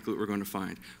sure exactly what we're going to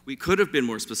find. We could have been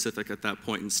more specific at that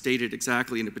point and stated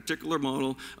exactly in a particular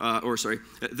model,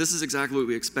 this is exactly what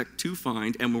we expect to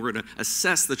find, and we're going to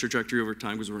assess the trajectory over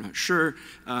time because we're not sure,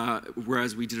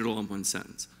 whereas we did it all in one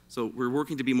sentence. So we're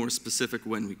working to be more specific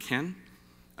when we can.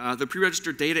 The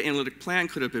pre-registered data analytic plan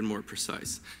could have been more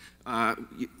precise.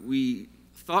 We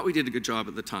thought we did a good job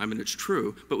at the time, and it's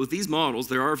true, but with these models,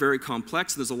 they are very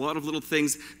complex. There's a lot of little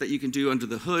things that you can do under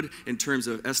the hood in terms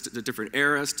of the different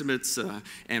error estimates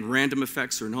and random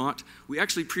effects or not. We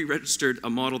actually pre-registered a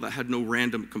model that had no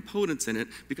random components in it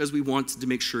because we wanted to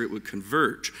make sure it would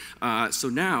converge. So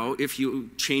now, if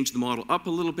you change the model up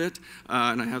a little bit,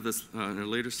 and I have this in a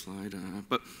later slide,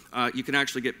 but you can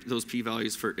actually get those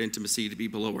p-values for intimacy to be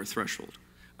below our threshold.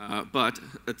 But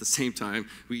at the same time,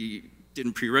 we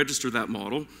didn't pre-register that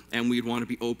model, and we'd want to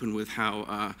be open with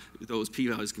how those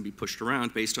p-values can be pushed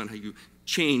around based on how you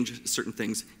change certain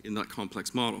things in that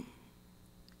complex model.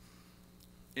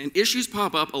 And issues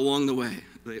pop up along the way.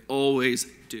 They always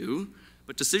do,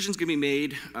 but decisions can be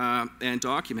made and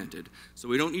documented. So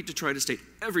we don't need to try to state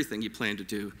everything you plan to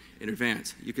do in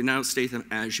advance. You can now state them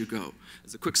as you go.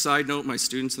 As a quick side note, my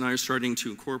students and I are starting to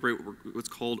incorporate what's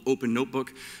called Open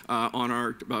Notebook on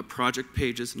our project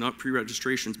pages, not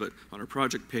pre-registrations, but on our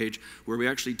project page, where we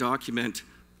actually document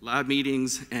lab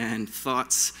meetings and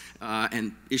thoughts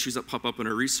and issues that pop up in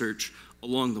our research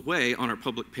along the way on our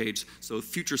public page, so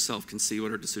future self can see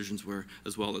what our decisions were,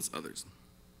 as well as others.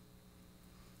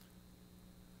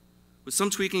 With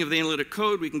some tweaking of the analytic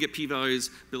code, we can get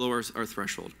p-values below our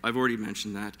threshold. I've already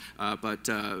mentioned that,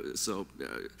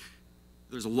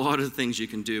 there's a lot of things you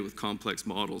can do with complex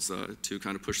models to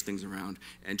kind of push things around,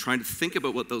 and trying to think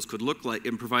about what those could look like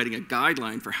and providing a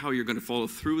guideline for how you're going to follow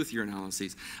through with your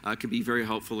analyses can be very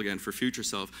helpful, again, for future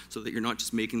self, so that you're not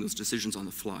just making those decisions on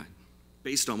the fly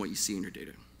based on what you see in your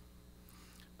data.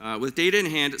 With data in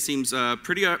hand, it seems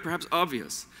pretty perhaps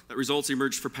obvious that results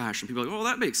emerged for passion. People are like, oh,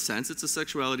 that makes sense. It's a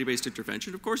sexuality-based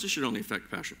intervention. Of course it should only affect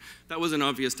passion. That wasn't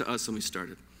obvious to us when we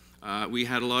started. We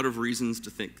had a lot of reasons to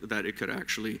think that it could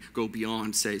actually go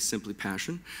beyond, say, simply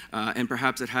passion. And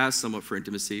perhaps it has somewhat for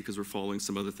intimacy because we're following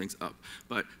some other things up.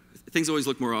 But things always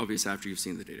look more obvious after you've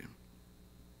seen the data.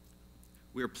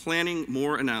 We are planning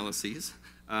more analyses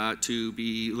to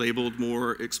be labeled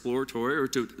more exploratory or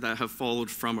that have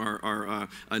followed from our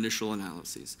initial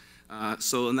analyses.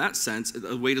 So in that sense,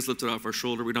 the weight is lifted off our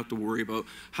shoulder. We don't have to worry about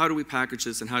how do we package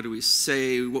this and how do we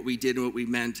say what we did and what we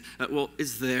meant. Well,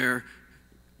 it's there.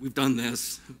 We've done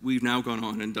this. We've now gone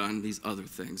on and done these other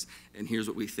things. And here's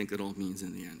what we think it all means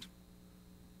in the end.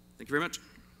 Thank you very much.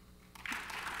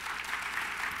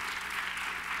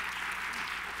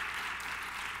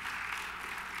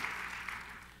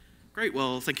 Great,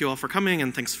 well, thank you all for coming,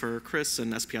 and thanks for Chris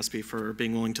and SPSP for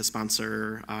being willing to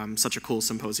sponsor such a cool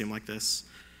symposium like this.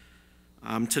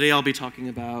 Today I'll be talking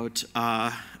about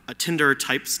a Tinder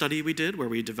type study we did where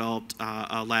we developed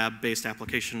a lab-based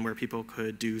application where people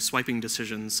could do swiping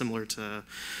decisions similar to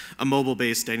a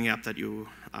mobile-based dating app that you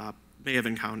may have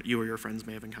encountered, you or your friends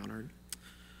may have encountered.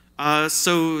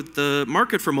 So the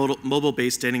market for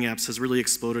mobile-based dating apps has really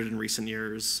exploded in recent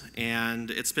years, and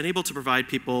it's been able to provide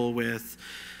people with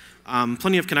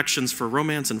plenty of connections for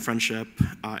romance and friendship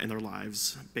in their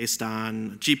lives based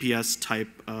on GPS type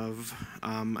of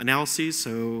analyses.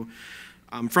 So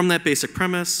from that basic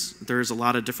premise, there's a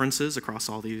lot of differences across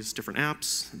all these different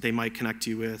apps. They might connect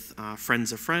you with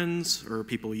friends of friends or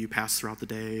people you pass throughout the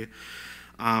day.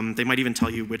 They might even tell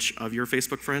you which of your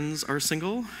Facebook friends are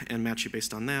single and match you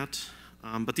based on that.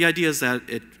 But the idea is that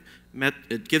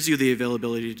it gives you the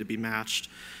availability to be matched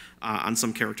on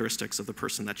some characteristics of the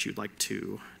person that you'd like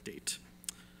to date.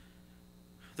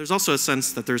 There's also a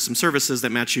sense that there's some services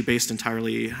that match you based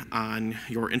entirely on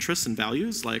your interests and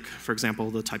values, like, for example,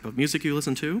 the type of music you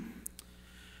listen to.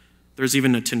 There's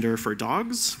even a Tinder for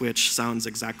dogs, which sounds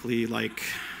exactly like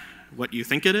what you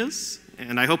think it is.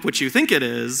 And I hope what you think it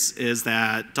is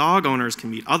that dog owners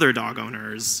can meet other dog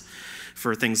owners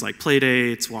for things like play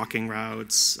dates, walking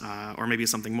routes, or maybe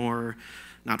something more,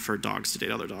 not for dogs to date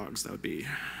other dogs. That would be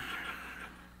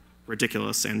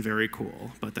ridiculous and very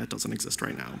cool, but that doesn't exist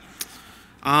right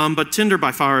now. But Tinder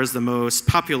by far is the most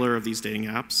popular of these dating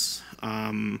apps.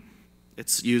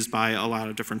 It's used by a lot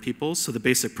of different people. So the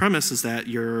basic premise is that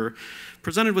you're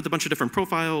presented with a bunch of different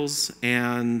profiles,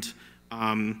 and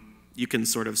you can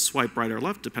sort of swipe right or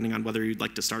left depending on whether you'd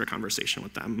like to start a conversation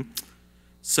with them.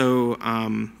 So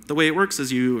the way it works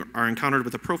is you are encountered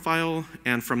with a profile,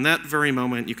 and from that very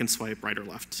moment you can swipe right or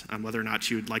left on whether or not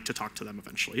you'd like to talk to them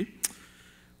eventually.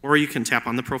 Or you can tap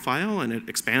on the profile and it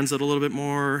expands it a little bit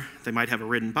more. They might have a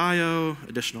written bio,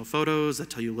 additional photos that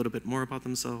tell you a little bit more about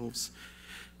themselves.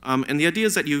 And the idea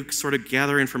is that you sort of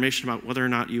gather information about whether or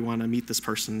not you want to meet this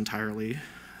person entirely.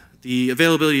 The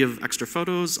availability of extra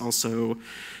photos also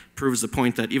proves the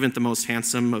point that even the most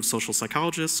handsome of social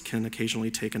psychologists can occasionally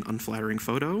take an unflattering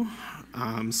photo.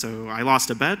 So I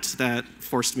lost a bet that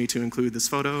forced me to include this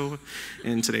photo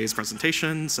in today's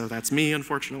presentation, so that's me,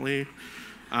 unfortunately.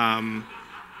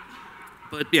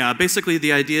 But yeah, basically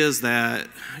the idea is that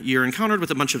you're encountered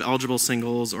with a bunch of eligible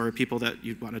singles or people that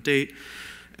you'd want to date,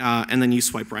 and then you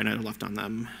swipe right or left on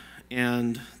them.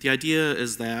 And the idea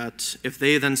is that if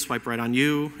they then swipe right on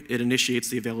you, it initiates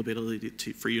the availability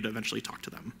for you to eventually talk to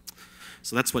them.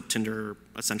 So that's what Tinder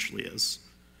essentially is.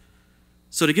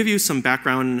 So to give you some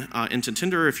background into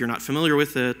Tinder, if you're not familiar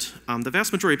with it, the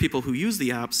vast majority of people who use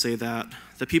the app say that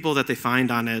the people that they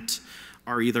find on it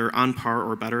are either on par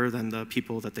or better than the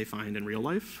people that they find in real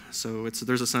life. So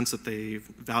there's a sense that they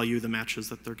value the matches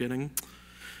that they're getting.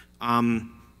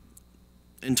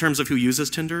 In terms of who uses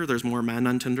Tinder, there's more men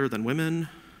on Tinder than women.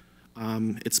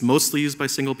 It's mostly used by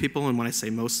single people, and when I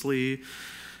say mostly,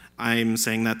 I'm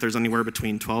saying that there's anywhere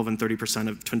between 12 and 30%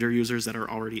 of Tinder users that are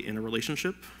already in a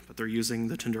relationship, but they're using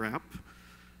the Tinder app.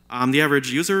 The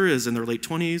average user is in their late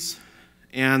 20s,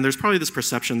 and there's probably this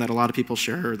perception that a lot of people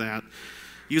share that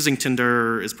using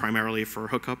Tinder is primarily for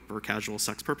hookup or casual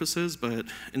sex purposes, but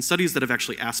in studies that have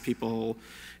actually asked people,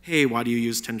 hey, why do you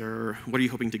use Tinder? What are you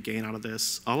hoping to gain out of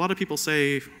this? A lot of people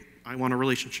say, I want a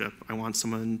relationship. I want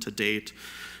someone to date.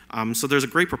 So there's a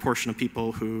great proportion of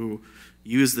people who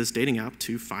use this dating app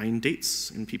to find dates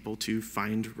and people to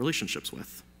find relationships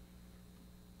with.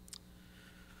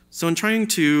 So in trying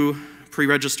to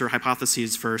pre-register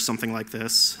hypotheses for something like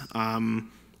this,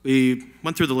 we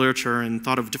went through the literature and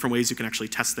thought of different ways you can actually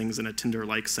test things in a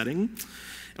Tinder-like setting.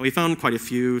 And we found quite a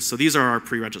few. So these are our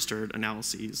pre-registered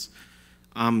analyses.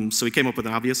 So we came up with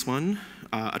an obvious one,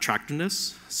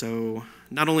 attractiveness. So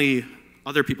not only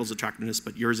other people's attractiveness,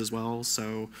 but yours as well.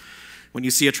 So when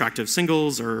you see attractive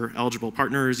singles or eligible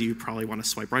partners, you probably want to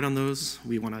swipe right on those.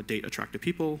 We want to date attractive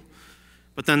people.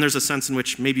 But then there's a sense in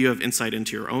which maybe you have insight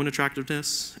into your own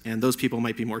attractiveness, and those people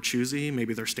might be more choosy.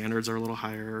 Maybe their standards are a little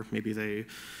higher. Maybe they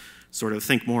sort of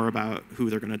think more about who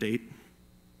they're going to date.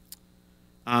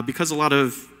 Because a lot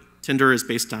of Tinder is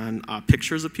based on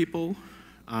pictures of people,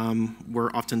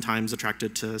 we're oftentimes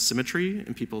attracted to symmetry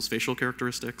in people's facial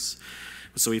characteristics.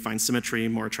 So we find symmetry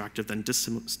more attractive than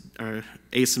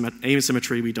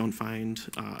asymmetry we don't find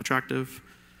attractive.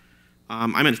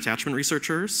 I'm an attachment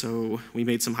researcher, so we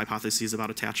made some hypotheses about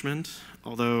attachment.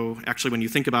 Although, actually, when you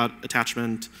think about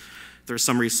attachment, there's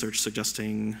some research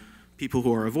suggesting people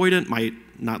who are avoidant might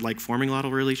not like forming a lot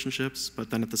of relationships, but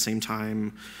then at the same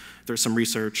time, there's some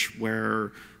research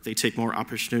where they take more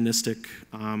opportunistic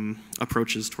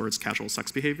approaches towards casual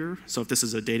sex behavior. So if this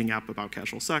is a dating app about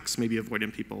casual sex, maybe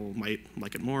avoidant people might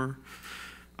like it more.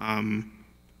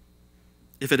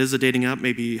 If it is a dating app,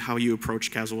 maybe how you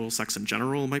approach casual sex in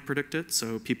general might predict it.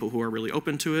 So people who are really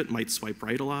open to it might swipe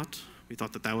right a lot. We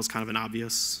thought that that was kind of an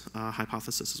obvious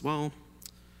hypothesis as well.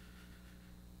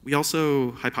 We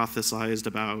also hypothesized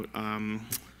about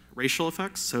racial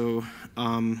effects. So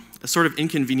a sort of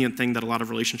inconvenient thing that a lot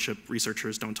of relationship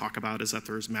researchers don't talk about is that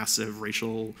there's massive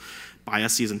racial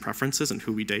biases and preferences in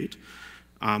who we date.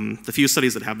 The few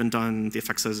studies that have been done, the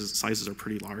effect sizes are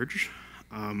pretty large.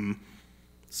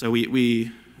 So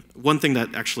one thing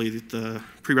that actually the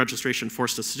pre-registration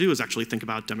forced us to do is actually think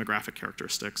about demographic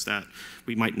characteristics that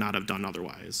we might not have done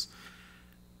otherwise.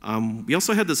 We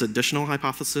also had this additional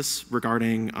hypothesis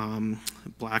regarding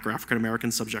Black or African American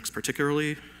subjects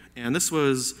particularly, and this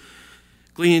was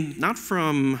gleaned not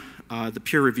from the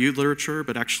peer-reviewed literature,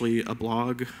 but actually a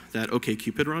blog that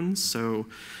OkCupid runs. So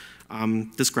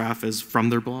this graph is from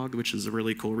their blog, which is a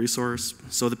really cool resource.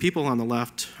 So the people on the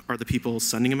left are the people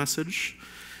sending a message,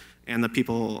 and the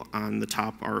people on the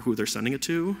top are who they're sending it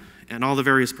to, and all the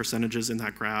various percentages in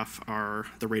that graph are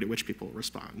the rate at which people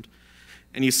respond.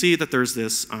 And you see that there's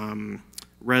this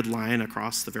red line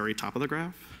across the very top of the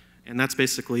graph, and that's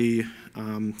basically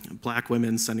Black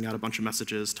women sending out a bunch of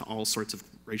messages to all sorts of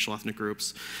racial ethnic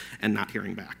groups and not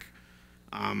hearing back.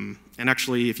 And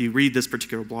actually, if you read this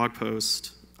particular blog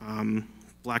post,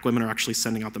 Black women are actually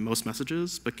sending out the most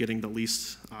messages, but getting the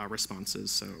least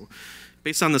responses. So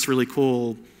based on this really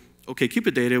cool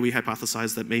OkCupid data, we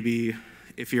hypothesized that maybe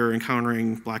if you're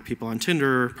encountering Black people on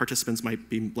Tinder, participants might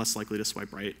be less likely to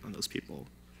swipe right on those people.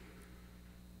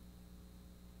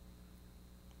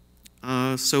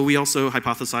 So we also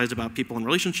hypothesized about people in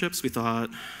relationships. We thought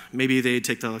maybe they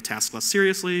take the task less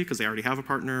seriously because they already have a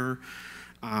partner.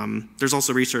 There's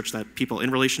also research that people in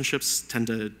relationships tend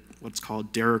to what's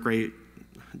called derogate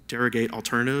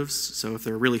alternatives. So if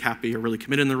they're really happy or really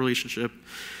committed in the relationship,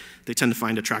 they tend to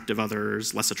find attractive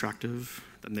others less attractive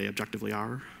than they objectively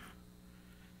are.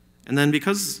 And then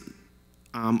because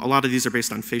a lot of these are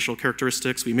based on facial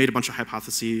characteristics, we made a bunch of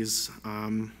hypotheses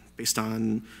based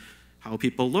on how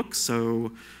people look.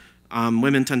 So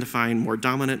women tend to find more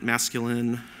dominant,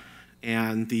 masculine,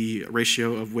 and the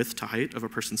ratio of width to height of a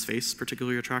person's face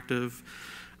particularly attractive.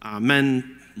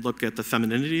 Men look at the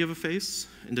femininity of a face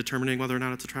in determining whether or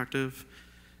not it's attractive.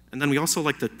 And then we also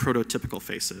like the prototypical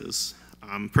faces,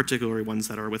 particularly ones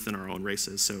that are within our own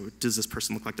races. So does this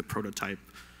person look like the prototype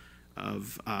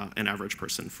of an average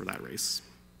person for that race?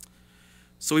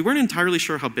 So we weren't entirely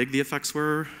sure how big the effects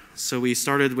were. So we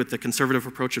started with the conservative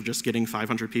approach of just getting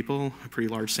 500 people, a pretty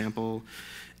large sample.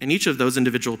 And each of those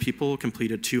individual people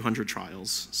completed 200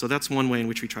 trials. So that's one way in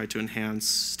which we tried to enhance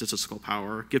statistical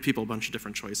power, give people a bunch of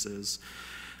different choices.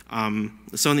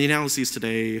 So in the analyses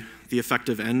today, the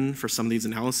effective N for some of these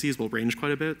analyses will range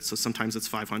quite a bit. So sometimes it's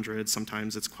 500,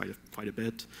 sometimes it's quite a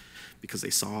bit because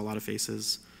they saw a lot of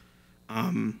faces.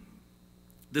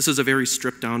 This is a very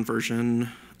stripped down version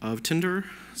of Tinder.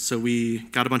 So we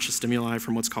got a bunch of stimuli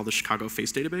from what's called the Chicago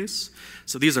Face Database.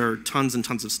 So these are tons and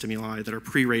tons of stimuli that are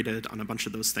pre-rated on a bunch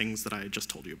of those things that I just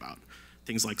told you about.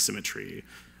 Things like symmetry.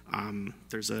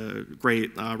 There's a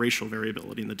great racial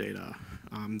variability in the data.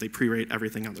 They pre-rate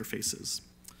everything on their faces.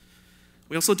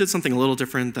 We also did something a little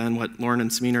different than what Lorne and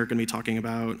Simine are going to be talking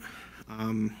about.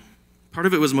 Part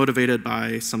of it was motivated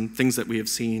by some things that we have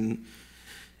seen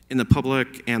in the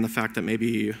public and the fact that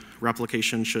maybe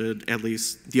replication should, at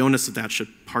least the onus of that should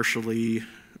partially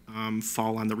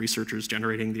fall on the researchers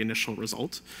generating the initial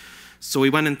result. So we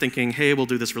went in thinking, hey, we'll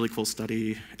do this really cool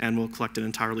study and we'll collect an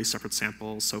entirely separate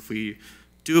sample. So if we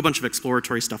do a bunch of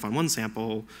exploratory stuff on one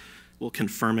sample, we'll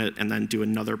confirm it and then do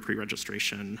another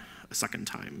pre-registration a second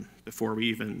time before we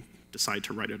even decide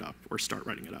to write it up or start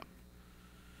writing it up.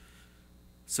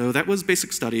 So that was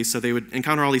basic study. So they would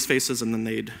encounter all these faces, and then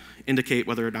they'd indicate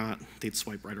whether or not they'd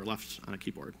swipe right or left on a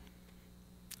keyboard.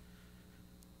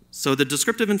 So the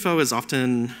descriptive info is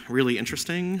often really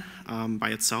interesting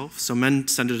by itself. So men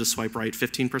tended to swipe right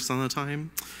 15% of the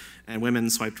time, and women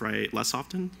swiped right less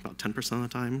often, about 10% of the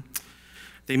time.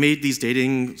 They made these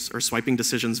dating or swiping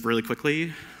decisions really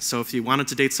quickly. So if you wanted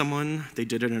to date someone, they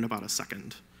did it in about a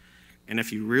second. And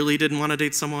if you really didn't want to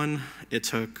date someone, it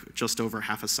took just over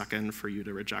half a second for you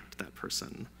to reject that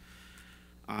person.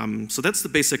 So that's the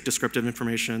basic descriptive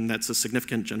information. That's a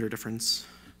significant gender difference.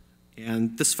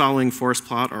 And this following forest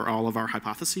plot are all of our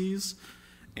hypotheses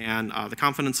and the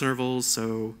confidence intervals.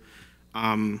 So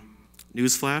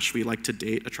newsflash, we like to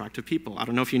date attractive people. I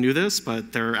don't know if you knew this,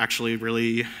 but they're actually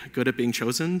really good at being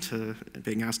chosen, to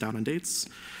being asked out on dates.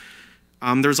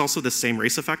 There's also the same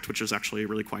race effect, which is actually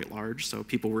really quite large. So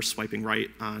people were swiping right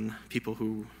on people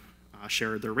who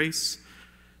shared their race.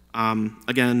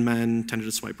 Again, men tended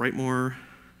to swipe right more.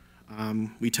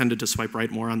 We tended to swipe right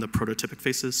more on the prototypic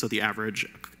faces, so the average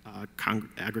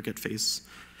aggregate face.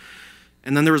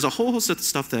 And then there was a whole host of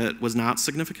stuff that was not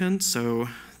significant. So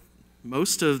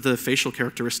most of the facial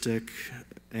characteristic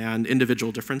and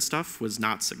individual difference stuff was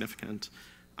not significant,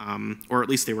 or at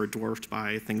least they were dwarfed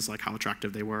by things like how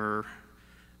attractive they were,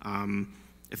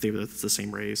 if they were the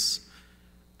same race.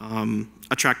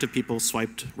 Attractive people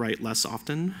swiped right less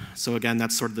often. So again,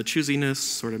 that's sort of the choosiness,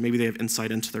 sort of maybe they have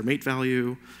insight into their mate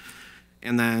value.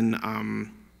 And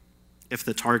then if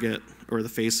the target or the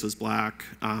face was black,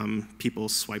 people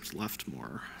swiped left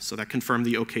more. So that confirmed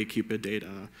the OkCupid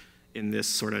data in this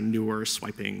sort of newer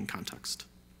swiping context.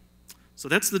 So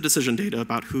that's the decision data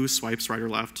about who swipes right or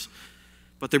left.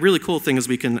 But the really cool thing is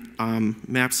we can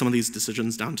map some of these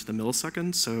decisions down to the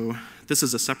millisecond. So this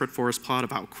is a separate forest plot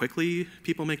of how quickly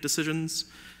people make decisions.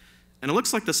 And it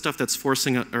looks like the stuff that's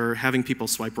forcing or having people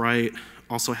swipe right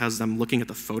also has them looking at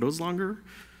the photos longer.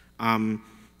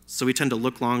 So we tend to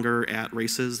look longer at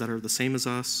races that are the same as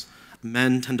us.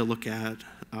 Men tend to look at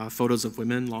photos of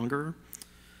women longer.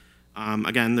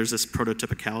 Again, there's this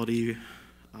prototypicality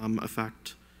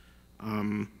effect.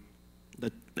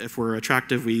 That if we're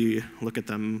attractive, we look at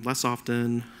them less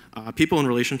often. People in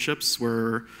relationships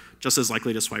were just as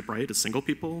likely to swipe right as single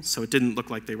people, so it didn't look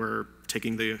like they were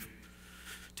taking the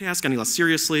task any less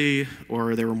seriously,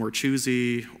 or they were more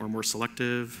choosy or more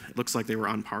selective. It looks like they were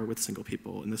on par with single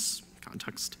people in this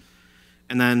context.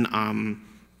 And then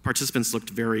participants looked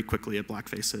very quickly at black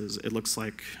faces. It looks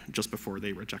like just before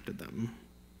they rejected them.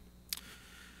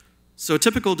 So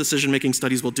typical decision-making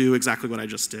studies will do exactly what I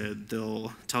just did.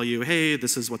 They'll tell you, hey,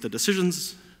 this is what the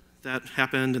decisions that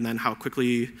happened, and then how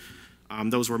quickly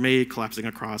those were made, collapsing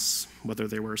across whether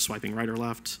they were swiping right or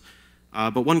left.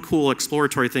 But one cool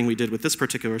exploratory thing we did with this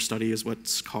particular study is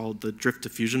what's called the drift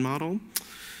diffusion model.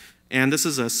 And this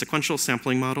is a sequential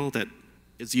sampling model that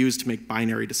is used to make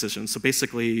binary decisions. So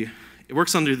basically, it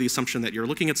works under the assumption that you're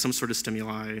looking at some sort of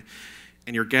stimuli,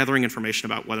 and you're gathering information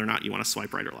about whether or not you want to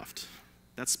swipe right or left.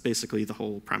 That's basically the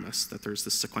whole premise, that there's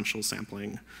this sequential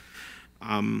sampling.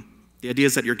 The idea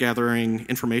is that you're gathering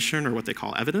information, or what they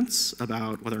call evidence,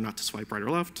 about whether or not to swipe right or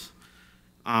left.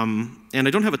 And I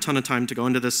don't have a ton of time to go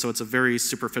into this, so it's a very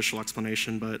superficial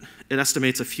explanation, but it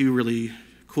estimates a few really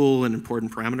cool and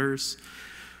important parameters.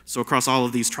 So across all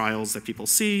of these trials that people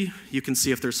see, you can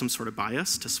see if there's some sort of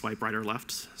bias to swipe right or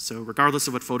left. So regardless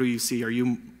of what photo you see, are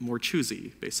you more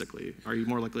choosy, basically? Are you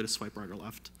more likely to swipe right or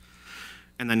left?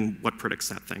 And then what predicts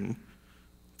that thing?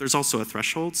 There's also a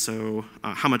threshold, so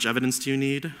how much evidence do you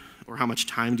need, or how much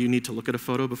time do you need to look at a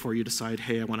photo before you decide,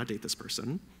 hey, I want to date this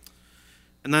person?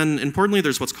 And then importantly,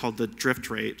 there's what's called the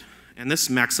drift rate, and this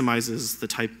maximizes the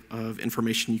type of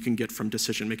information you can get from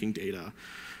decision-making data.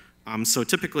 So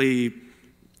typically,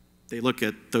 they look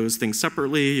at those things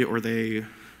separately, or they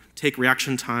take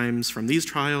reaction times from these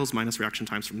trials, minus reaction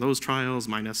times from those trials,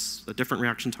 minus the different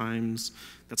reaction times.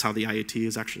 That's how the IAT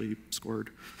is actually scored.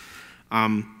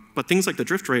 But things like the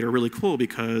drift rate are really cool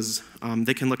because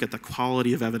they can look at the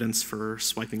quality of evidence for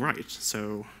swiping right.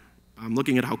 So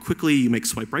looking at how quickly you make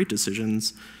swipe right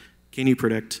decisions, can you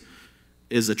predict,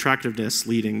 is attractiveness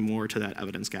leading more to that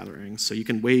evidence gathering? So you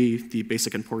can weigh the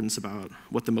basic importance about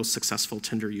what the most successful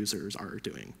Tinder users are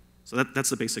doing. So that's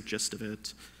the basic gist of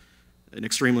it. An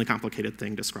extremely complicated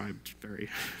thing described very,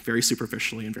 very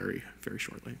superficially and very, very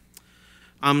shortly.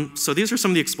 So these are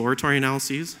some of the exploratory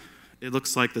analyses. It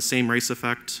looks like the same race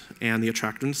effect and the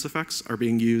attractiveness effects are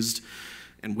being used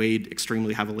and weighed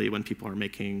extremely heavily when people are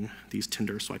making these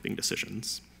Tinder swiping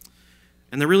decisions.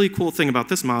 And the really cool thing about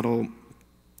this model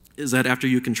is that after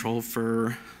you control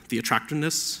for the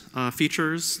attractiveness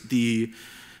features, the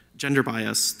gender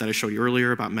bias that I showed you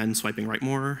earlier about men swiping right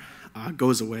more,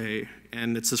 goes away.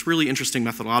 And it's this really interesting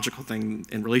methodological thing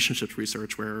in relationships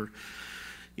research where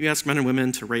you ask men and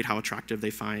women to rate how attractive they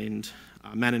find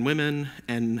men and women,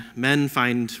 and men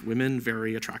find women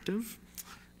very attractive.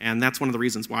 And that's one of the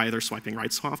reasons why they're swiping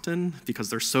right so often, because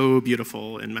they're so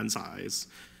beautiful in men's eyes.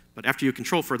 But after you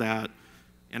control for that,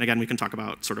 and again, we can talk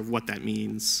about sort of what that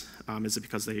means. Is it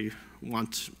because they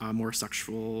want more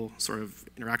sexual sort of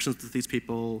interactions with these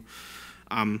people?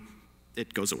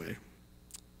 It goes away.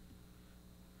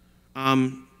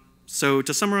 So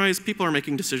to summarize, people are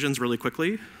making decisions really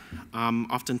quickly,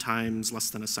 oftentimes less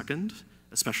than a second,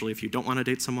 especially if you don't want to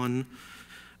date someone.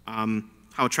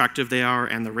 How attractive they are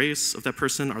and the race of that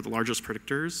person are the largest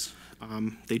predictors.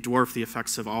 They dwarf the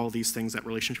effects of all these things that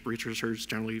relationship researchers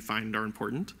generally find are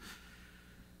important.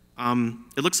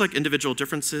 It looks like individual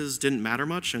differences didn't matter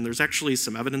much, and there's actually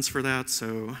some evidence for that.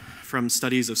 So from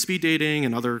studies of speed dating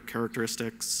and other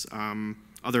characteristics,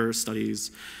 other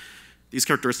studies, these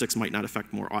characteristics might not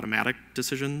affect more automatic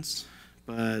decisions,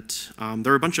 but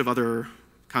there are a bunch of other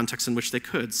contexts in which they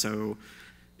could. So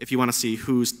if you want to see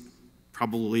who's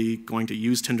probably going to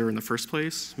use Tinder in the first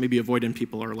place, maybe avoidant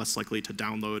people are less likely to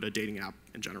download a dating app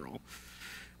in general.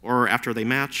 Or after they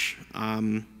match,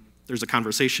 there's a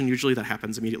conversation usually that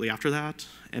happens immediately after that,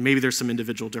 and maybe there's some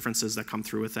individual differences that come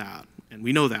through with that. And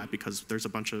we know that because there's a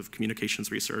bunch of communications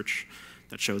research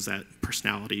that shows that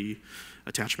personality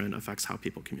attachment affects how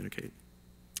people communicate.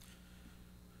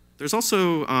 There's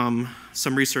also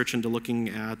some research into looking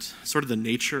at sort of the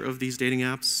nature of these dating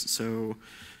apps. So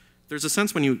there's a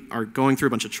sense when you are going through a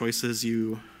bunch of choices,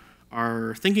 you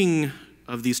are thinking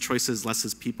of these choices less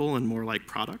as people and more like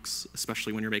products,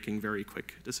 especially when you're making very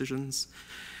quick decisions.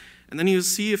 And then you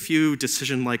see a few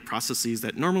decision-like processes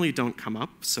that normally don't come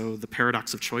up. So the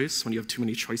paradox of choice, when you have too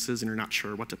many choices and you're not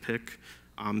sure what to pick.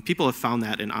 People have found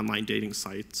that in online dating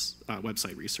sites,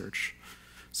 website research.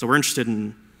 So we're interested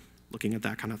in looking at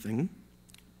that kind of thing.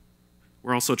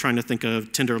 We're also trying to think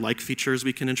of Tinder-like features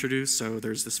we can introduce. So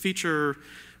there's this feature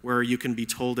where you can be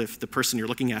told if the person you're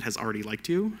looking at has already liked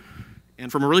you.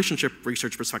 And from a relationship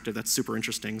research perspective, that's super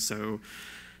interesting. So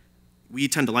we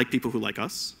tend to like people who like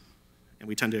us, and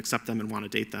we tend to accept them and want to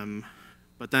date them.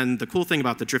 But then the cool thing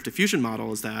about the drift diffusion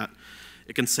model is that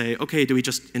it can say, okay, do we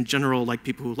just in general like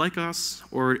people who like us,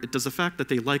 or does the fact that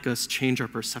they like us change our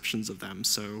perceptions of them?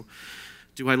 So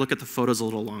do I look at the photos a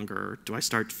little longer? Do I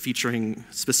start featuring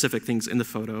specific things in the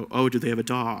photo? Oh, do they have a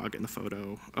dog in the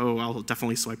photo? Oh, I'll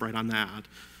definitely swipe right on that.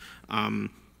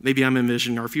 Maybe I'm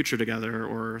envisioning our future together,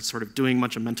 or sort of doing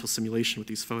much of mental simulation with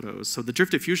these photos. So the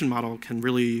drift diffusion model can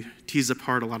really tease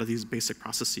apart a lot of these basic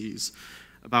processes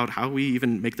about how we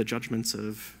even make the judgments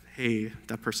of, hey,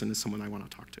 that person is someone I want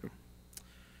to talk to.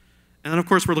 And then, of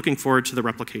course, we're looking forward to the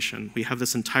replication. We have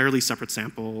this entirely separate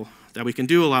sample that we can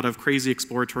do a lot of crazy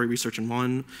exploratory research in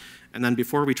one, and then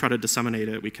before we try to disseminate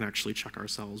it, we can actually check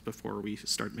ourselves before we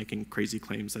start making crazy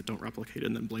claims that don't replicate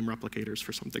and then blame replicators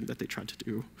for something that they tried to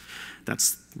do.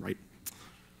 That's right.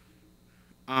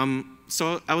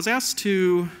 So I was asked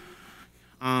to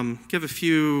give a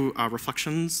few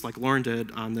reflections, like Lorne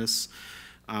did, on this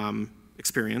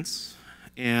experience.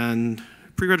 And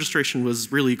pre-registration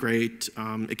was really great.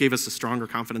 It gave us a stronger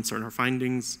confidence in our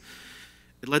findings.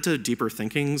 It led to deeper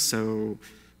thinking. So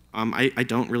I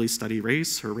don't really study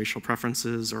race or racial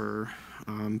preferences or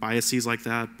biases like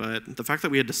that, but the fact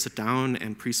that we had to sit down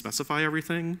and pre-specify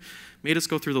everything made us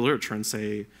go through the literature and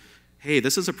say, hey,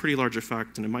 this is a pretty large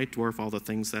effect, and it might dwarf all the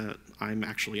things that I'm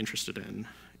actually interested in.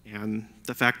 And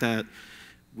the fact that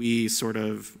we sort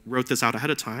of wrote this out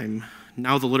ahead of time,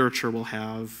 now the literature will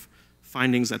have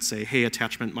findings that say, hey,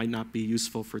 attachment might not be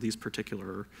useful for these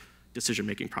particular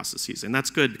decision-making processes. And that's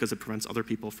good because it prevents other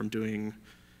people from doing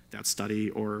that study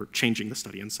or changing the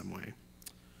study in some way.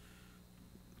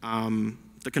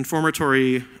 The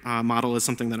conformatory model is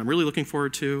something that I'm really looking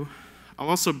forward to. I'll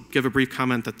also give a brief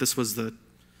comment that this was that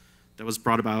was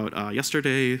brought about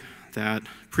yesterday, that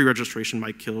pre-registration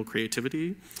might kill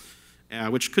creativity,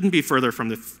 which couldn't be further from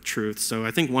the truth. So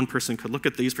I think one person could look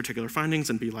at these particular findings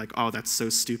and be like, oh, that's so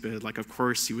stupid. Like, of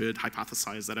course you would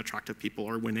hypothesize that attractive people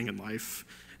are winning in life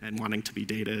and wanting to be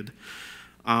dated.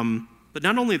 But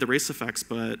not only the race effects,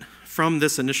 but from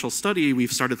this initial study,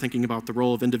 we've started thinking about the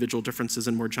role of individual differences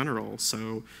in more general,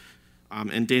 so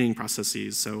in dating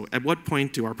processes. So at what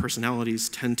point do our personalities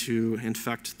tend to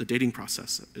infect the dating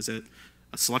process? Is it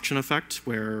a selection effect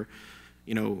where,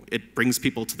 you know, it brings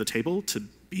people to the table to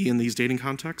be in these dating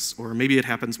contexts, or maybe it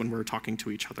happens when we're talking to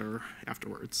each other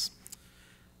afterwards?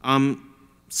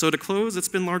 So to close, it's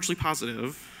been largely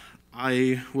positive.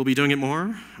 I will be doing it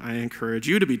more. I encourage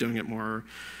you to be doing it more,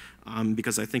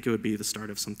 because I think it would be the start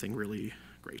of something really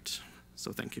great.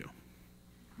 So thank you.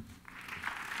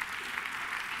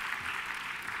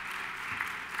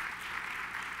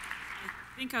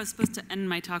 think I was supposed to end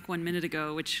my talk 1 minute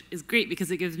ago, which is great because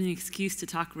it gives me an excuse to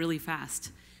talk really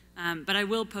fast. But I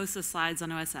will post the slides on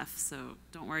OSF, so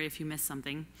don't worry if you miss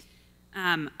something.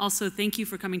 Also, thank you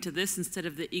for coming to this instead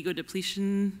of the ego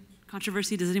depletion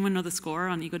controversy. Does anyone know the score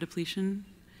on ego depletion?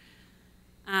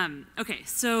 Okay,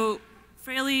 so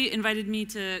Fraley invited me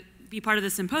to be part of the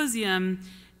symposium,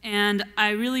 and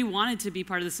I really wanted to be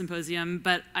part of the symposium,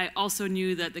 but I also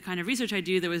knew that the kind of research I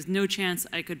do, there was no chance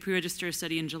I could pre-register a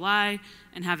study in July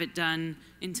and have it done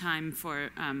in time for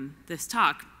this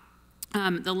talk.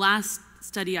 The last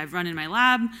study I've run in my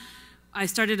lab, I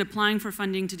started applying for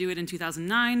funding to do it in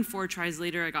 2009. 4 tries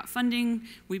later, I got funding.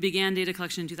 We began data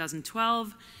collection in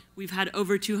 2012. We've had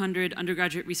over 200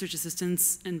 undergraduate research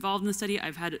assistants involved in the study.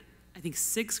 I've had, I think,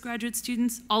 6 graduate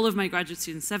students. All of my graduate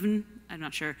students, 7, I'm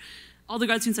not sure. All the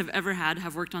grad students I've ever had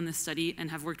have worked on this study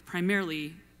and have worked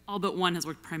primarily, all but one has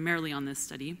worked primarily on this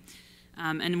study,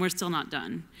 and we're still not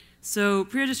done. So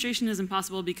pre-registration is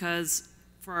impossible because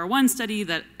for our one study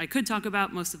that I could talk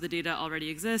about, most of the data already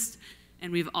exists,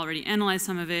 and we've already analyzed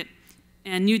some of it,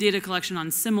 and new data collection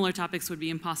on similar topics would be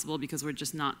impossible because we're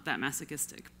just not that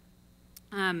masochistic.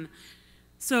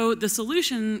 So the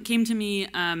solution came to me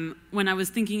when I was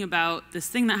thinking about this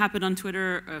thing that happened on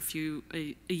Twitter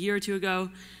a year or 2 ago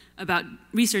about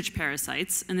research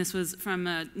parasites, and this was from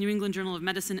a New England Journal of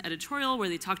Medicine editorial where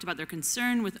they talked about their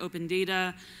concern with open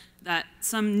data, that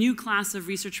some new class of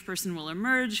research person will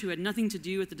emerge who had nothing to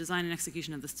do with the design and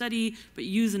execution of the study, but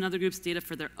use another group's data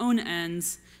for their own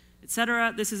ends,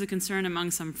 etc. This is a concern among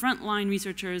some frontline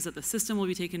researchers that the system will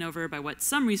be taken over by what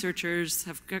some researchers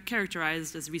have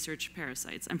characterized as research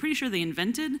parasites. I'm pretty sure they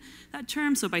invented that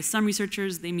term, so by some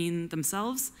researchers they mean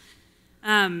themselves.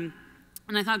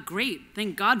 And I thought, great,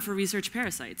 thank God for research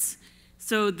parasites.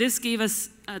 So this gave us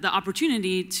the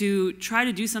opportunity to try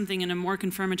to do something in a more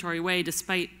confirmatory way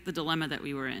despite the dilemma that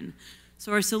we were in.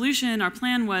 So our solution, our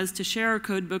plan was to share our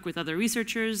code book with other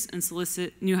researchers and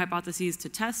solicit new hypotheses to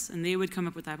test, and they would come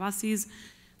up with hypotheses.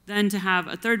 Then to have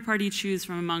a third party choose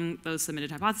from among those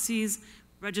submitted hypotheses,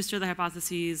 register the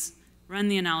hypotheses, run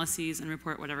the analyses, and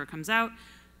report whatever comes out.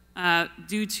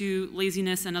 Due to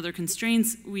laziness and other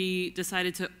constraints, we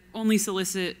decided to only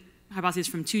solicit hypotheses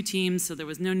from 2 teams, so there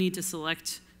was no need to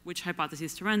select which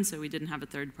hypotheses to run, so we didn't have a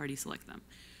third party select them.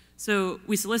 So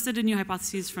we solicited new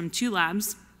hypotheses from 2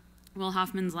 labs, Will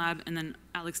Hoffman's lab and then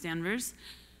Alex Danvers,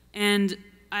 and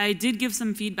I did give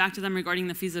some feedback to them regarding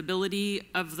the feasibility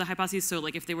of the hypotheses, so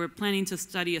like if they were planning to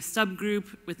study a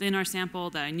subgroup within our sample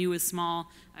that I knew was small,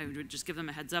 I would just give them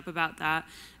a heads up about that,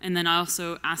 and then I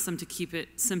also asked them to keep it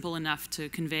simple enough to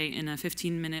convey in a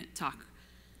 15-minute talk.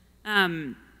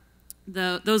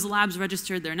 Those labs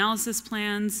registered their analysis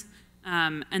plans,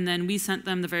 and then we sent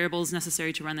them the variables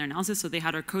necessary to run their analysis, so they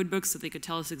had our code books so they could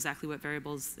tell us exactly what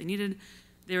variables they needed.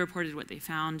 They reported what they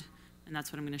found, and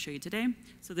that's what I'm going to show you today.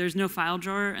 So there's no file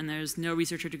drawer, and there's no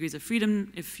researcher degrees of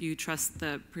freedom if you trust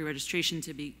the pre-registration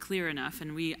to be clear enough.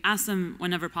 And we asked them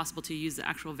whenever possible to use the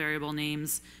actual variable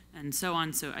names and so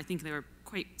on, so I think they were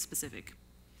quite specific.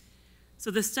 So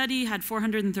the study had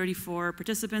 434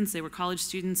 participants. They were college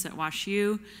students at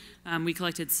WashU. We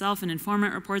collected self and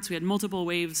informant reports. We had multiple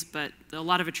waves, but a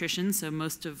lot of attrition, so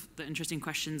most of the interesting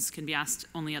questions can be asked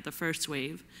only at the first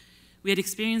wave. We had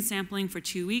experience sampling for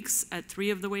 2 weeks at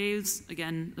 3 of the waves.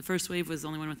 Again, the first wave was the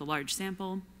only one with a large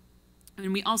sample.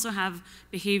 And we also have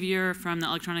behavior from the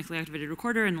electronically activated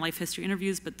recorder and life history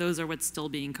interviews, but those are what's still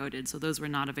being coded, so those were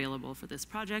not available for this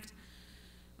project.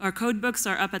 Our code books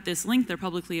are up at this link. They're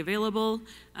publicly available.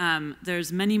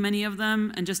 There's many, many of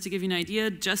them, and just to give you an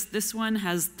idea, just this one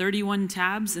has 31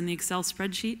 tabs in the Excel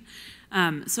spreadsheet.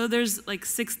 So there's like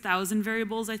 6,000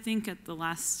 variables, I think, at the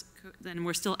last, and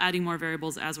we're still adding more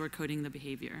variables as we're coding the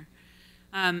behavior.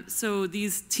 So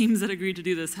these teams that agreed to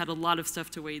do this had a lot of stuff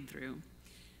to wade through.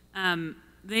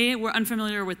 They were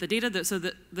unfamiliar with the data, so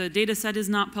the data set is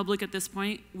not public at this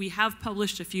point. We have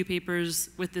published a few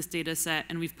papers with this data set,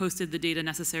 and we've posted the data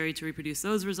necessary to reproduce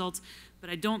those results,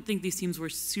 but I don't think these teams were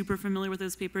super familiar with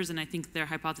those papers, and I think their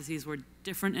hypotheses were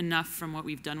different enough from what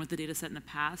we've done with the data set in the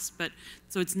past, but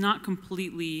so it's not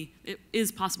completely, it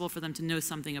is possible for them to know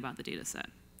something about the data set.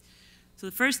 So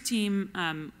the first team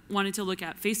wanted to look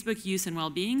at Facebook use and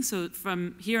well-being. So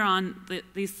from here on,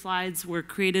 these slides were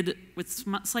created with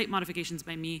slight modifications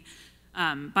by me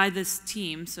by this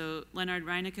team. So Leonard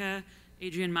Reinecke,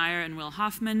 Adrian Meyer, and Will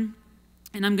Hoffman.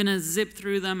 And I'm going to zip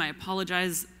through them. I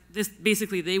apologize.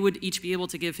 Basically, they would each be able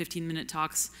to give 15-minute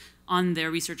talks on their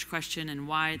research question and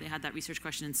why they had that research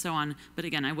question and so on. But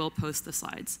again, I will post the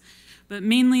slides. But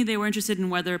mainly, they were interested in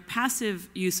whether passive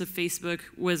use of Facebook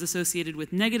was associated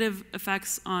with negative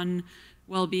effects on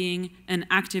well-being, and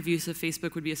active use of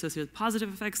Facebook would be associated with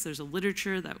positive effects. There's a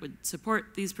literature that would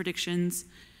support these predictions.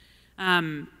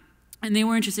 And they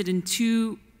were interested in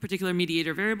two particular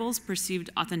mediator variables: perceived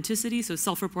authenticity, so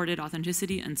self-reported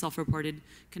authenticity, and self-reported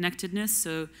connectedness.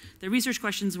 So the research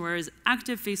questions were, is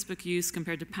active Facebook use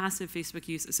compared to passive Facebook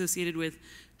use associated with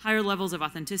higher levels of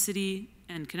authenticity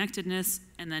and connectedness,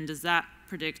 and then does that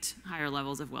predict higher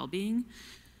levels of well-being?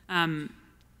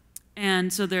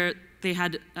 And so they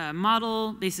had a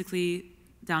model basically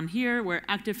down here where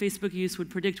active Facebook use would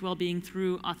predict well-being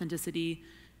through authenticity.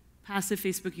 Passive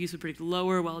Facebook use would predict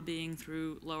lower well-being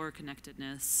through lower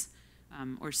connectedness,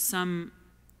 or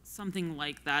something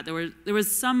like that. There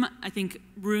was some, I think,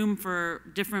 room for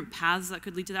different paths that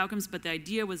could lead to the outcomes, but the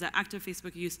idea was that active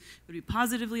Facebook use would be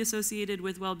positively associated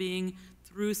with well-being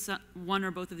through one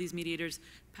or both of these mediators.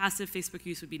 Passive Facebook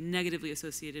use would be negatively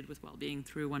associated with well-being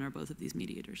through one or both of these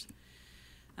mediators.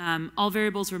 All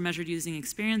variables were measured using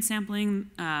experience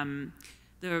sampling.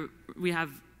 We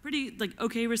have pretty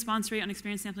okay response rate on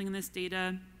experience sampling in this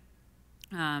data.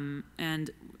 And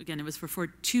again, it was for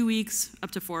 2 weeks,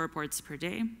 up to 4 reports per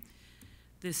day.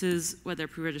 This is what their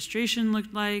pre-registration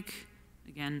looked like.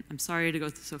 Again, I'm sorry to go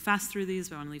so fast through these,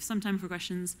 but I want to leave some time for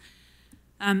questions.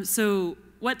 So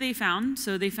what they found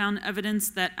evidence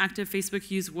that active Facebook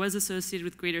use was associated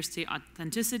with greater state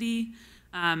authenticity,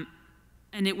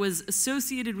 and it was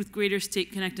associated with greater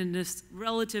state connectedness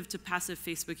relative to passive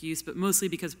Facebook use, but mostly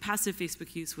because passive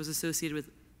Facebook use was associated with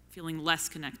feeling less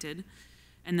connected.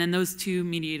 And then those two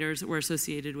mediators were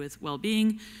associated with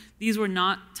well-being. These were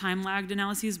not time-lagged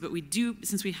analyses, but we do,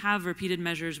 since we have repeated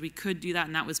measures, we could do that,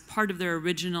 and that was part of their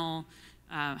original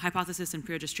hypothesis and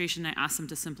pre-registration. I asked them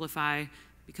to simplify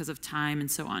because of time and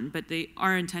so on, but they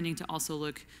are intending to also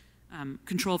look,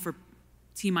 control for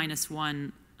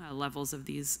T-1 levels of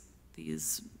these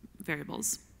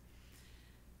variables.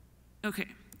 Okay,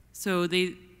 so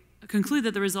they conclude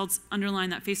that the results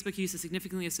underline that Facebook use is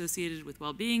significantly associated with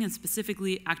well-being, and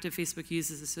specifically active Facebook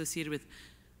use is associated with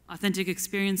authentic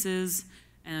experiences,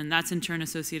 and that's in turn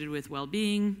associated with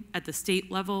well-being at the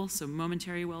state level, so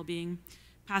momentary well-being.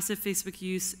 Passive Facebook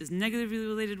use is negatively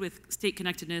related with state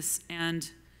connectedness,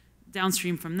 and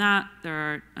downstream from that,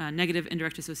 there are negative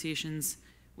indirect associations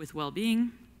with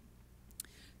well-being.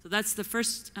 So that's the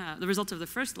result of the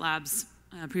first lab's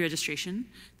pre-registration.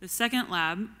 The second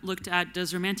lab looked at,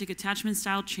 does romantic attachment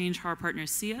style change how our partners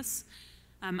see us?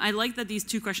 I like that these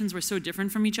two questions were so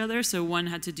different from each other. So one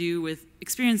had to do with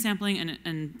experience sampling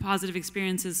and positive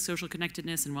experiences, social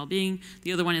connectedness, and well-being.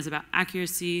 The other one is about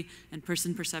accuracy and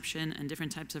person perception and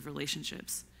different types of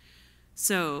relationships.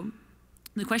 So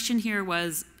the question here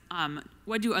was,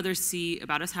 what do others see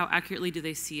about us? How accurately do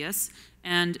they see us?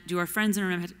 And do our friends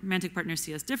and romantic partners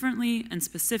see us differently? And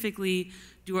specifically,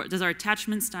 does our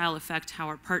attachment style affect how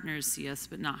our partners see us,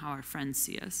 but not how our friends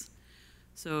see us?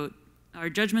 So are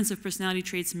judgments of personality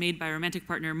traits made by a romantic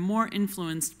partner more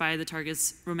influenced by the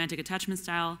target's romantic attachment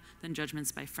style than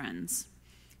judgments by friends?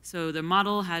 So the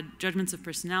model had judgments of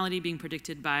personality being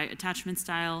predicted by attachment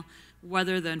style,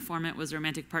 whether the informant was a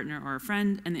romantic partner or a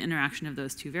friend, and the interaction of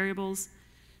those two variables.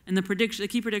 And the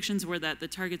key predictions were that the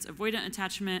target's avoidant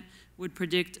attachment would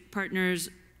predict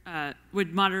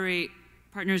would moderate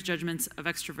partners' judgments of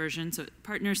extroversion. So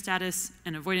partner status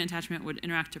and avoidant attachment would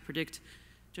interact to predict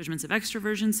judgments of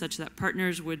extroversion, such that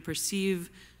partners would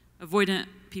perceive avoidant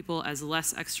people as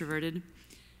less extroverted.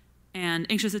 And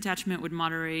anxious attachment would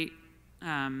moderate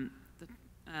the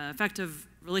effect of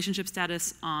relationship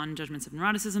status on judgments of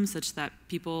neuroticism, such that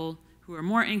people who are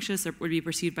more anxious would be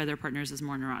perceived by their partners as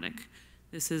more neurotic.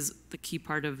 This is the key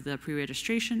part of the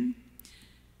pre-registration.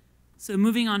 So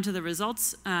moving on to the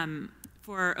results,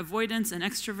 for avoidance and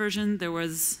extroversion, there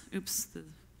was,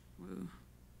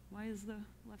 why is the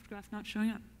left graph not showing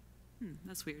up?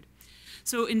 That's weird.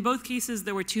 So in both cases,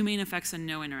 there were two main effects and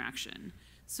no interaction.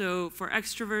 So for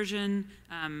extroversion,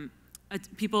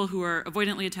 people who are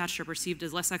avoidantly attached are perceived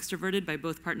as less extroverted by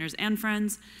both partners and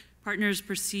friends. Partners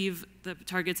perceive the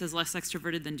targets as less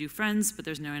extroverted than do friends, but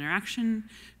there's no interaction.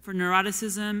 For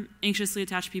neuroticism, anxiously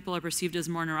attached people are perceived as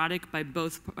more neurotic by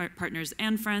both partners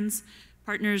and friends.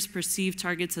 Partners perceive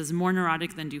targets as more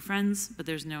neurotic than do friends, but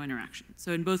there's no interaction.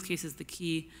 So in both cases, the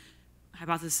key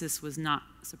hypothesis was not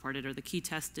supported, or the key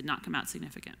test did not come out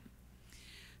significant.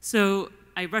 So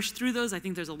I rushed through those. I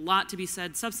think there's a lot to be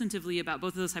said substantively about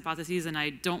both of those hypotheses, and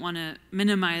I don't want to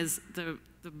minimize the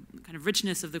kind of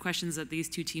richness of the questions that these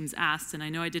two teams asked, and I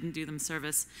know I didn't do them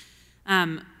service.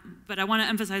 But I want to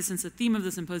emphasize, since the theme of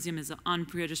the symposium is on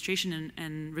pre-registration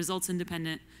and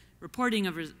results-independent reporting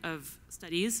of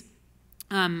studies,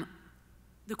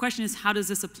 the question is, how does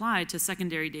this apply to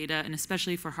secondary data, and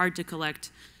especially for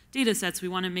hard-to-collect data sets, we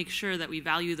want to make sure that we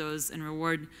value those and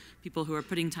reward people who are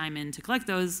putting time in to collect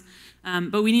those.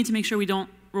 But we need to make sure we don't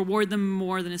reward them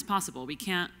more than is possible. We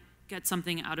can't get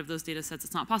something out of those data sets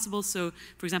that's not possible. So,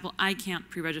 for example, I can't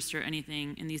pre-register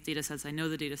anything in these data sets. I know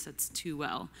the data sets too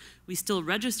well. We still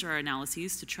register our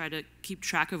analyses to try to keep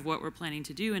track of what we're planning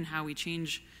to do and how we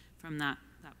change from that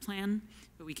plan,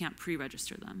 but we can't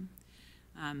pre-register them.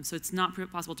 So it's not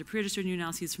possible to pre-register new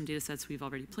analyses from data sets we've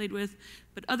already played with,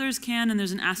 but others can, and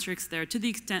there's an asterisk there to the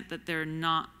extent that they're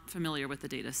not familiar with the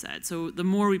data set. So the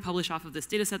more we publish off of this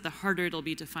data set, the harder it'll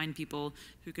be to find people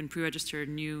who can pre-register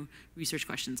new research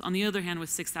questions. On the other hand, with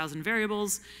 6,000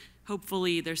 variables,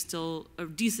 hopefully there's still a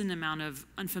decent amount of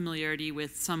unfamiliarity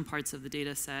with some parts of the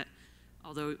data set,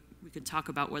 although we could talk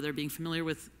about whether being familiar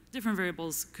with different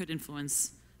variables could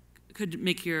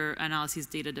make your analyses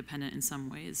data dependent in some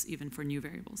ways, even for new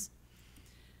variables.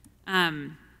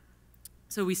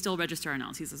 So we still register our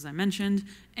analyses, as I mentioned,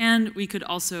 and we could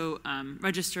also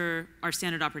register our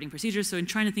standard operating procedures. So in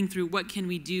trying to think through what can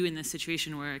we do in this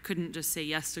situation where I couldn't just say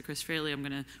yes to Chris Fraley, I'm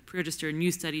going to pre-register a new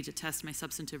study to test my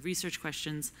substantive research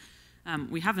questions.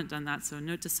 We haven't done that, so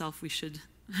note to self, we should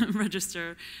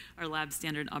register our lab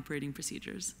standard operating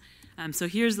procedures. So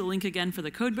here's the link again for the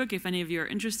codebook. If any of you are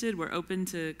interested, we're open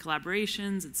to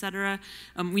collaborations, et cetera.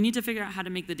 We need to figure out how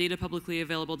to make the data publicly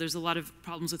available. There's a lot of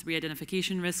problems with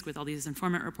re-identification risk with all these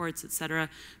informant reports, et cetera,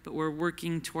 but we're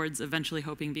working towards eventually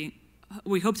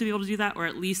we hope to be able to do that, or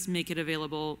at least make it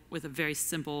available with a very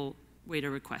simple way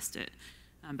to request it.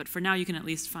 But for now, you can at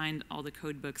least find all the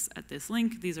code books at this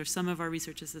link. These are some of our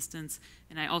research assistants,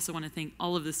 and I also want to thank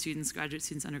all of the students, graduate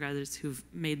students, undergraduates, who've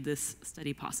made this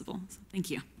study possible. So thank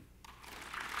you.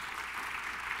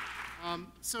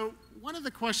 So one of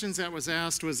the questions that was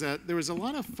asked was that there was a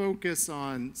lot of focus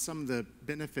on some of the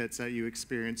benefits that you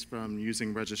experienced from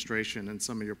using registration in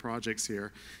some of your projects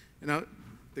here. And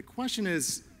the question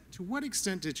is, to what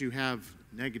extent did you have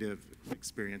negative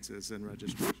experiences in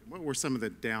registration? What were some of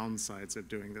the downsides of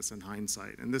doing this in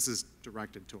hindsight? And this is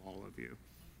directed to all of you.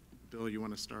 Bill, you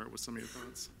want to start with some of your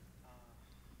thoughts?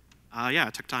 Yeah,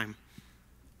 it took time.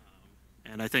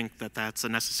 And I think that that's a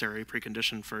necessary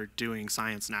precondition for doing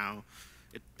science now.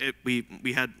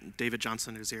 We had David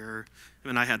Johnson, who's here,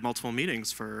 and I had multiple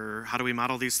meetings for how do we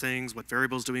model these things, what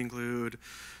variables do we include,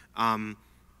 and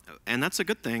that's a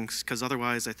good thing, because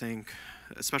otherwise I think,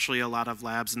 especially a lot of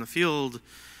labs in the field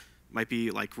might be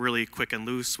like really quick and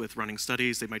loose with running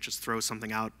studies. They might just throw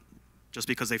something out just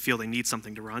because they feel they need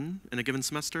something to run in a given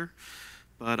semester.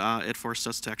 But it forced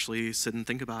us to actually sit and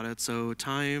think about it. So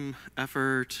time,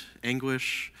 effort,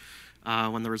 anguish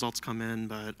when the results come in.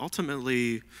 But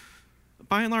ultimately,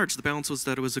 by and large, the balance was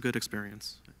that it was a good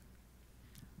experience.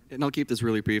 And I'll keep this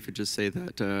really brief and just say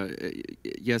that,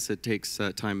 yes, it takes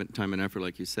time and effort,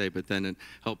 like you say, but then it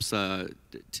helps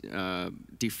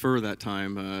defer that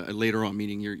time later on,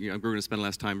 meaning we're going to spend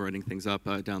less time writing things up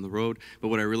down the road. But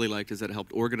what I really liked is that it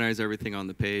helped organize everything on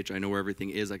the page. I know where everything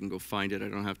is. I can go find it. I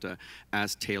don't have to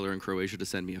ask Taylor in Croatia to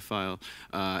send me a file.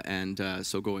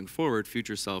 So going forward,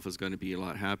 future self is going to be a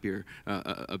lot happier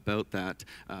about that.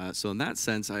 So in that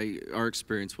sense, our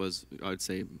experience was, I would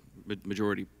say,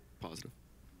 majority positive.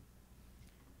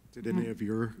 Did any of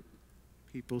your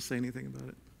people say anything about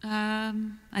it?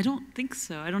 I don't think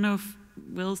so. I don't know if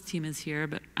Will's team is here,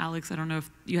 but Alex, I don't know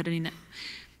if you had any.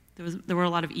 There were a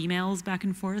lot of emails back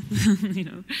and forth, you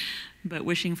know. But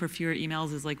wishing for fewer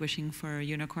emails is like wishing for a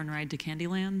unicorn ride to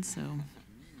Candyland. So.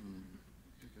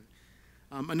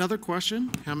 Okay. Another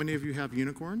question: how many of you have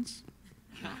unicorns?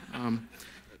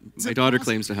 My daughter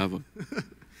claims to have one.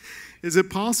 Is it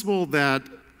possible that?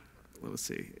 Let's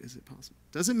see. Is it possible?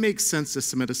 Does it make sense to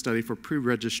submit a study for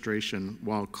pre-registration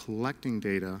while collecting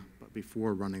data, but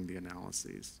before running the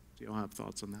analyses? Do you all have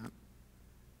thoughts on that?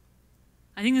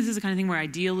 I think this is the kind of thing where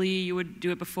ideally you would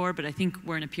do it before, but I think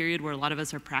we're in a period where a lot of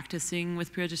us are practicing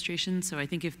with pre-registration. So I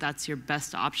think if that's your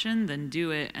best option, then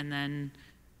do it, and then,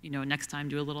 next time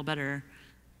do a little better.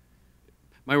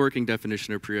 My working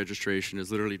definition of pre-registration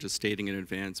is literally just stating in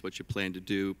advance what you plan to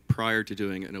do prior to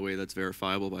doing it in a way that's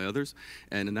verifiable by others.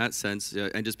 And in that sense,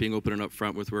 and just being open and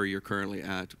upfront with where you're currently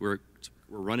at. We're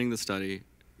running the study,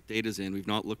 data's in, we've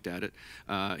not looked at it.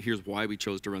 Here's why we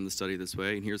chose to run the study this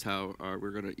way, and here's how our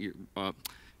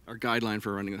guideline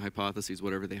for running the hypotheses,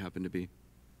 whatever they happen to be.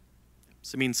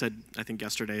 Simine said, I think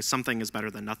yesterday, something is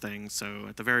better than nothing. So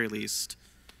at the very least,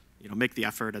 make the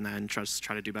effort and then just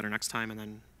try to do better next time, and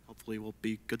then hopefully we'll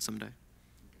be good someday.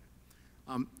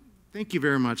 Thank you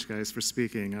very much, guys, for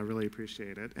speaking. I really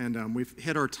appreciate it. And we've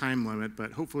hit our time limit,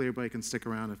 but hopefully everybody can stick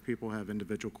around if people have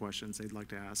individual questions they'd like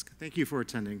to ask. Thank you for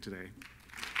attending today.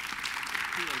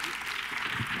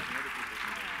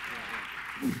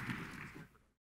 you.